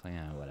 just like,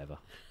 whatever.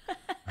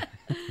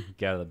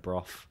 Go to the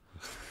broth.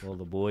 All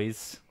the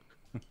boys.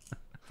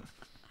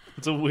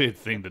 It's a weird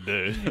thing to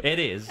do. It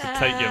is.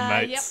 Take your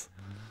mates. Yep.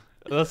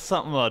 That's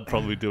something I'd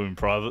probably do in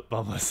private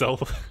by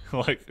myself,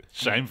 like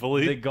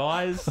shamefully. The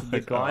guys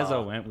I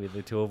went with,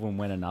 the two of them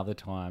went another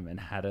time and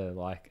had a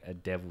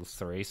devil's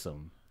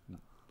threesome.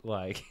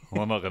 Like,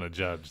 Well, I'm not going to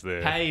judge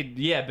there.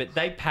 but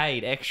they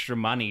paid extra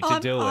money to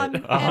do I'm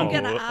it.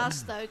 going to Oh.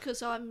 ask, though,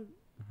 because I'm,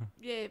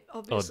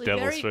 obviously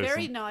devil's very, threesome.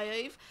 very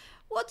naive.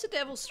 What's a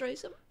devil's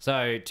threesome?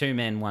 So 2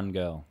 men, 1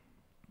 girl.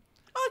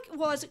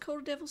 Why is it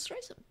called a devil's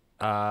threesome?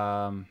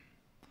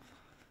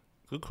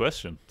 Good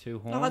question. 2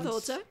 horns. Oh, I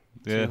thought so.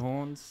 2 Yeah.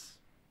 horns.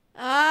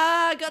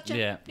 Ah, gotcha.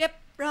 Yeah. Yep,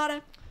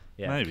 righto.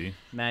 Yeah. Maybe.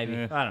 Maybe.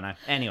 Yeah. I don't know.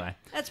 Anyway.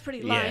 That's pretty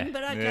Yeah. lame,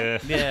 but okay.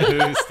 Yeah.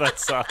 Yeah. That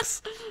sucks.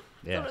 Thought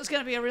Yeah. it was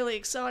going to be a really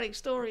exciting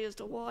story as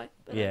to why.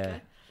 But Yeah.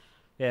 okay.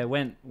 Yeah,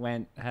 went,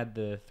 had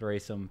the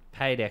threesome,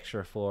 paid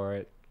extra for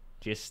it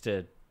just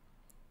to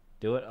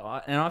do it.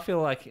 And I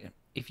feel like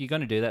if you're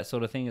going to do that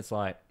sort of thing, it's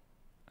like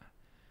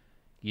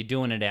you're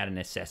doing it out of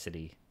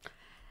necessity.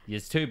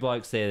 There's 2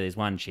 blokes there, there's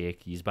 1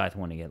 chick, you both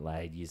want to get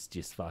laid, you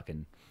just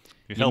fucking...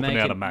 You're helping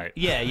out making- a mate.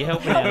 Yeah, you're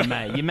helping out a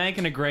mate. You make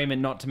an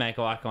agreement not to make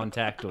eye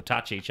contact or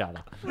touch each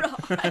other.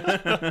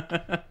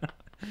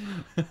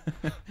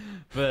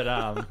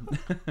 But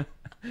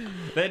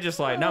they're just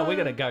like, no, we're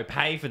gonna go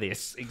pay for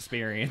this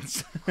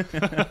experience,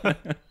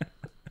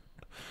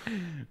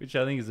 which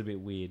I think is a bit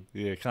weird.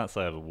 Yeah, can't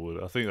say I ever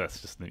would. I think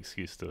that's just an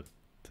excuse to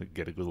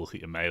get a good look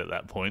at your mate at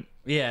that point.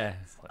 Yeah,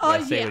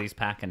 Oh, see yeah. what he's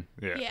packing.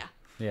 Yeah. Yeah.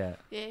 Yeah,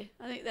 Yeah,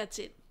 I think that's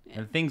it. Yeah.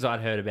 and things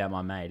I'd heard about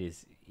my mate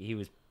is he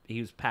was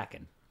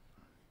packing.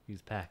 He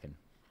was packing.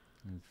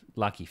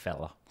 Lucky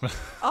fella.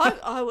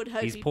 I would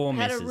hope His he poor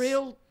had a missus.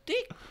 real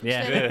dick Yeah.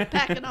 instead of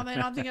packing. I mean,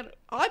 I'm thinking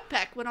I'd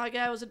pack when I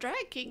go as a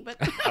drag king, but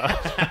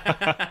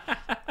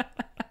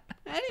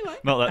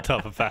Not that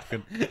type of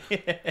packing.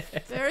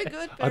 Very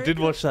good. I did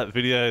watch that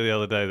video the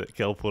other day that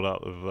Kel put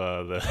up of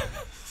the.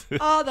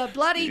 Oh, the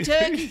bloody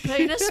turkey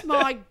penis!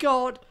 My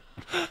God,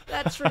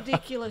 that's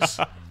ridiculous.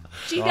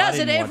 She Oh, I does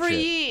it didn't watch every it.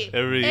 year.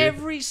 Every year.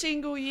 Every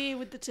single year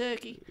with the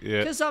turkey. Yeah.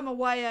 Because I'm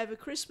away over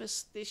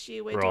Christmas this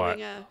year. We're Right.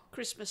 doing a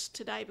Christmas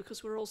today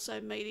because we're also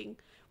meeting...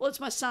 Well, it's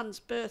my son's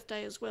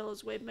birthday as well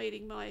as we're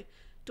meeting my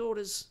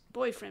daughter's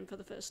boyfriend for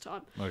the first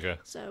time. Okay.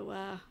 So,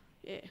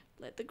 yeah,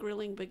 let the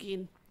grilling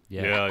begin.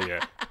 Yeah.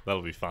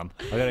 That'll be fun.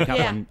 I got a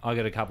couple. Yeah. I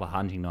got a couple of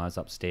hunting knives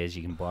upstairs.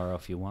 You can borrow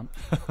if you want.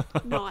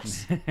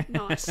 Nice.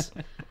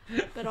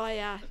 But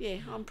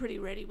I'm pretty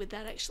ready with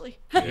that, actually.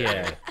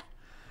 Yeah.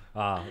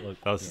 Ah, look.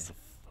 That was just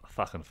a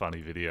fucking funny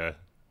video.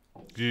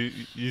 You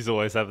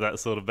always have that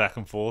sort of back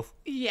and forth.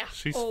 Yeah,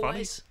 She's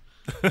always.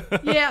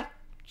 Yeah,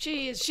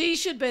 she is. She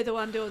should be the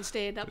one doing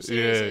stand-up,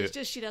 seriously. Yeah. It's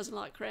just she doesn't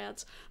like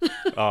crowds.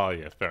 Oh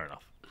yeah, fair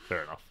enough.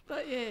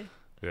 But yeah.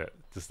 Yeah,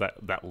 just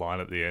that line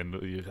at the end.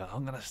 You go,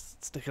 I'm gonna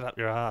stick it up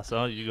your ass.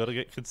 Oh, you got to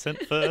get consent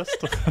first.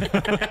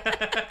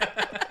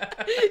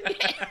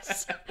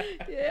 Yes.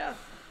 Yeah.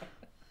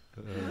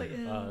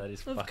 Oh, that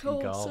is Of fucking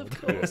course, gold.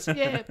 of course.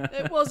 Yeah,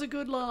 it was a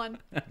good line.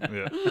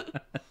 Yeah.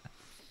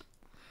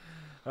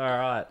 All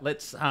right,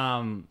 let's.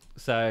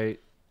 So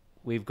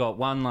we've got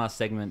one last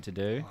segment to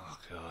do. Oh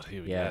god,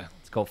 here we Yeah, go.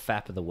 it's called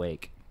Fap of the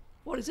Week.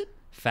 What is it?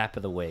 Fap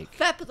of the Week.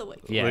 Fap of the week.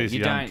 Yeah, These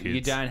you young don't. You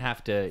kids. don't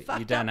have to. You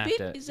Fucked don't up have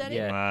bit? to. Is that it?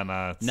 yeah.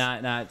 No, it's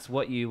No, it's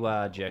what you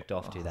jerked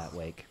off to that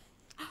week.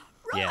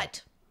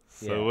 Right.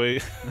 So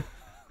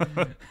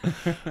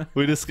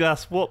we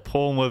discuss what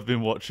porn we've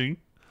been watching,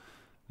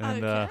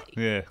 and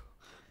Okay.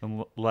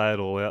 and lay it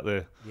all out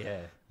there.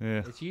 Yeah.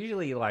 Yeah. It's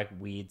usually like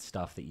weird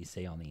stuff that you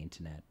see on the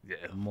internet. Yeah.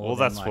 More Well,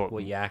 than that's like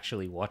what you're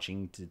actually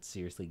watching to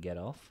seriously get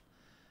off.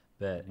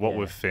 But what yeah.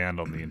 we've found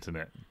on the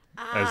internet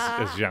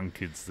as young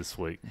kids this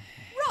week.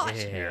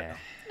 Right. Yeah.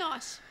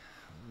 Nice.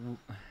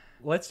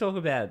 Let's talk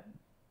about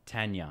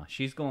Tanya.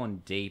 She's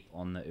gone deep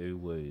on the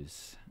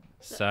ooh-woos.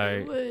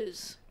 So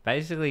Woos.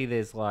 basically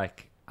there's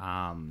like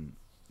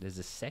there's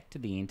a sect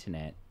of the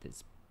internet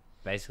that's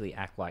basically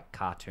act like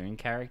cartoon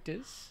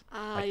characters.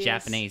 Like Yes.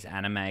 Japanese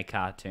anime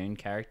cartoon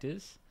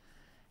characters.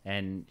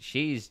 And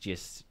she's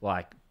just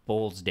like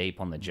balls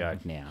deep on the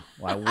joke now.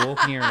 Like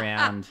walking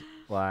around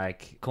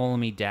like calling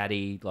me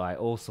daddy, like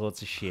all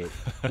sorts of shit.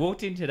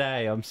 Walked in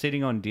today, I'm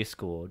sitting on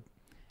Discord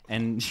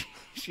and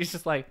she's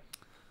just like,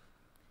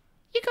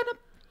 You're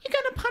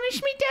gonna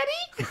punish me,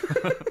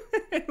 daddy?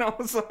 And I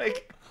was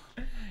like,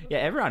 yeah,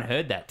 everyone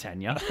heard that,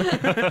 Tanya.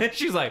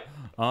 She's like,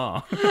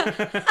 oh.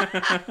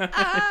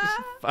 It's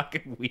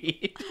fucking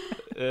weird.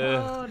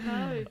 Oh,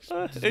 no.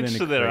 been Each a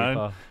to their own.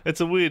 creeper.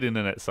 It's a weird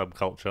internet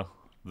subculture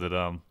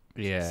that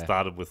Yeah.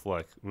 started with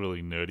like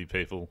really nerdy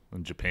people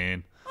in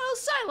Japan. Well,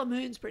 Sailor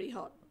Moon's pretty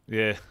hot.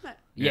 Yeah.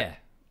 Yeah.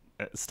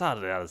 It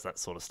started out as that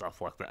sort of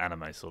stuff, like the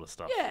anime sort of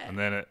stuff. Yeah. And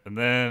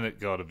then it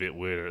got a bit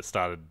weirder. It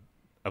started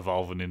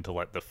evolving into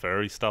like the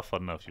furry stuff. I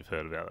don't know if you've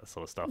heard about that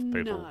sort of stuff.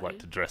 People No. like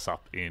to dress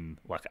up in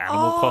like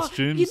animal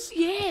costumes,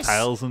 Yes.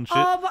 tails and shit.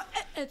 Oh, but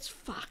it's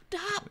fucked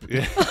up.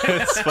 Yeah,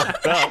 it's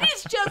fucked up.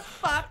 It's just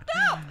fucked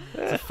up.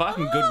 It's a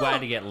fucking good way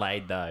to get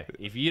laid, though.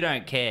 If you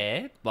don't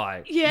care,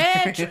 like,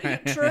 Yeah,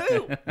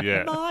 true.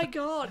 Yeah. My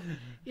God.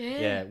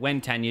 yeah,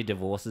 when Tanya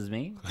divorces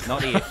me,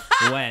 not if,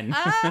 when.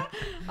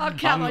 Oh,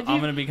 come on. I'm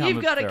gonna become You've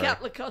a got a furry.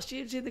 couple of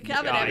costumes in the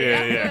cupboard, Oh,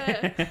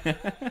 haven't you?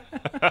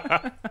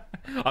 yeah.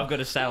 I've got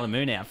a Sailor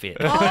Moon outfit.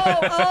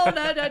 Oh,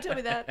 no, don't tell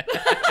me that.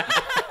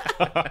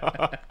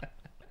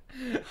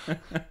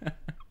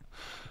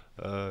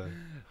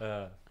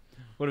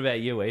 What about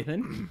you,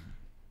 Ethan?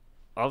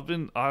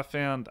 I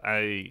found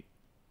a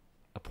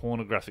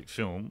pornographic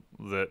film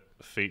that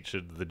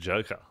featured the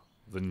Joker,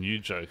 the new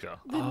Joker.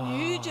 The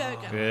new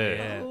Joker.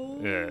 Yeah, Ooh.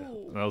 yeah.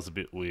 That was a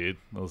bit weird.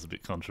 That was a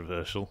bit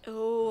controversial.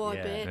 Oh, I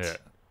Yeah.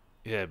 bet.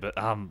 Yeah, but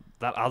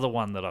that other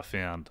one that I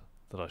found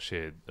that I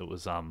shared, it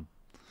was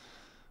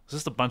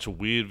just a bunch of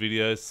weird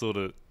videos sort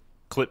of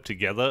clipped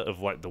together of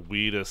like the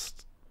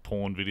weirdest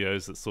porn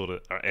videos that sort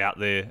of are out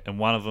there, and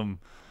one of them,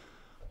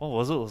 what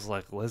was it? It was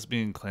like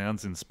lesbian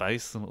clowns in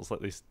space, and it was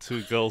like these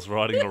two girls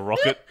riding a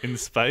rocket in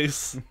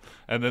space,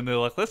 and then they're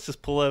like, let's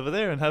just pull over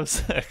there and have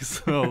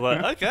sex. And I was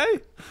like, okay,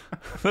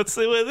 let's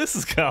see where this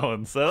is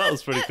going. So that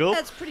was pretty cool.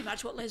 That's pretty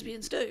much what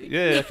lesbians do.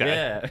 Yeah, okay.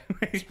 Yeah.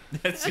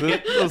 That's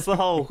It was the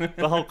whole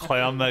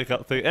clown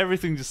makeup thing.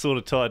 Everything just sort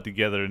of tied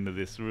together into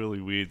this really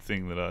weird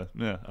thing that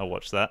I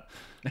watched that.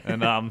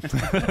 And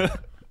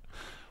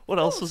what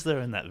else was there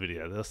in that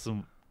video?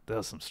 There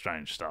was some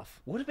strange stuff.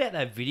 What about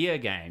that video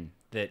game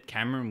that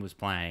Cameron was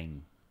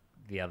playing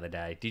the other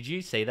day? Did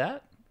you see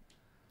that?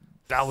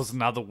 That was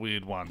another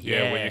weird one.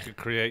 Yeah, where Yeah. you could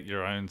create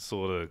your own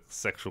sort of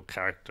sexual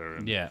character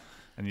and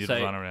you'd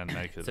So, run around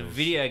naked. It's a It was-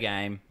 video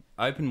game,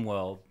 open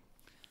world,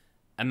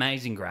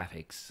 amazing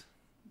graphics.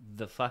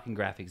 The fucking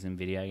graphics in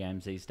video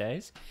games these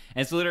days.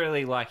 And it's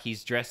literally like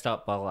he's dressed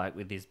up by like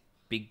with this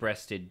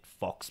big-breasted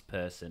fox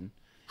person,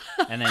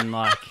 and then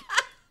like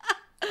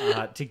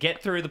to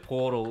get through the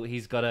portal,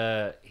 he's got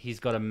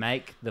to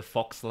make the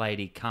fox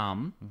lady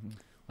come.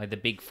 like the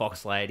big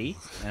fox lady,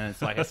 and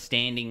it's like a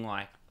standing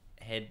like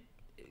head,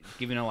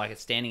 giving her like a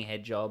standing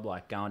head job,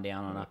 like going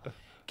down on her.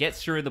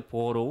 Gets through the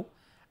portal.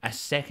 A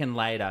second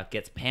later,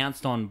 gets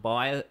pounced on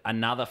by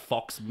another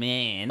fox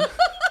man.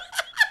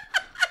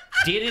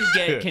 Didn't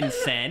get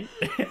consent.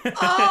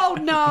 Oh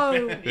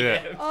no!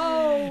 Yeah.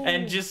 Oh.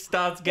 And just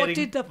starts getting. What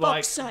did the fox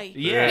like, say?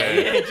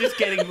 Yeah, just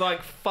getting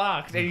like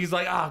fucked. And he's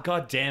like, "Oh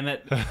god damn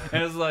it!"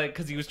 And it was like,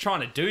 because he was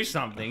trying to do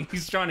something.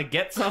 He's trying to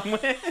get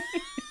somewhere.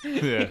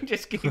 Yeah. He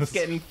just keeps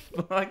getting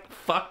like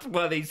fucked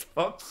by these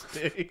fox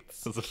dudes.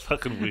 It's a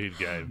fucking weird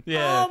game.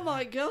 Yeah. Oh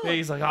my god! Yeah,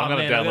 he's like, "Oh I'm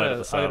gonna man, download it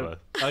for Solo.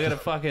 I gotta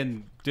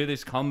fucking do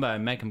this combo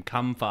and make him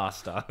come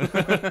faster."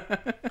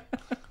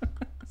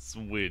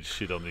 Some weird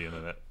shit on the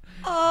internet.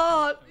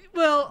 Oh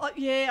well,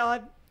 yeah.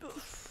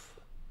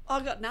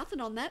 I got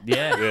nothing on that.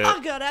 Yeah. Yeah.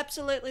 I got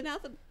absolutely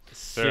nothing.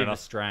 Super enough.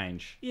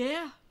 strange.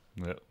 Yeah.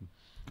 Yeah.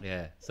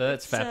 Yeah. So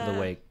that's It's, Fap of the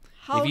week.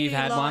 Whole If you've new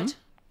had light.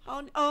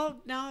 one. Oh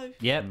no.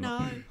 Yep.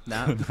 No.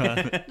 No.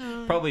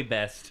 Probably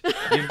best.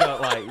 You've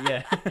got like,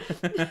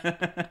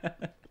 yeah.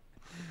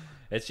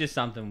 It's just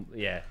something,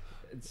 yeah.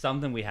 It's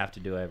something we have to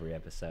do every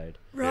episode.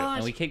 Right.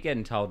 And we keep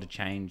getting told to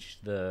change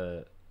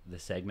the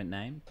segment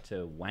name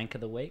to Wank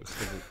of the Week.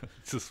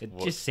 'Cause it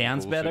just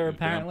sounds better, bullshit we've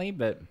done. apparently,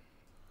 but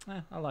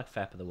I like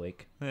Fap of the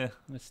Week. Yeah.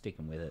 We're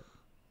sticking with it.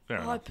 Fair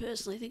I enough.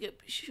 personally think it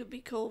should be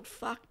called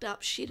 "Fucked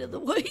Up Shit of the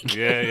Week."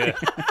 Yeah,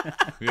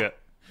 yeah. Yeah.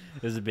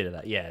 There's a bit of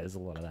that. Yeah, there's a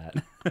lot of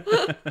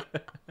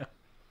that.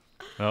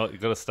 Well, you've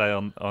got to stay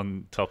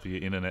on top of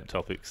your internet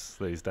topics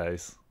these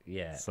days.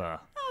 Yeah. So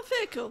Oh,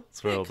 fair cool.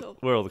 it's where, Fair all, cool.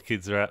 where all the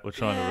kids are at. We're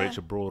trying Yeah. to reach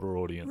a broader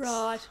audience.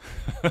 Right.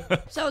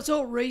 So it's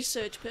all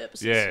research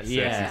purposes. Yes,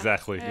 Yeah. yes,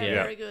 exactly. Yeah, Yeah.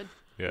 very good.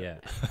 Yeah.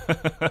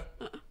 Yeah.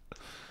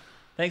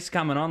 Thanks for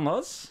coming on,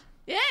 Loz.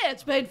 Yeah,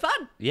 it's been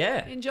fun.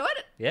 Yeah. Enjoyed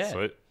it. Yeah.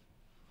 Sweet.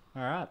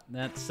 All right.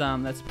 That's the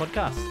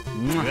podcast.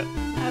 Mwah.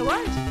 Yeah. No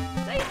worries.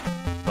 See ya.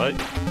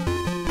 Bye.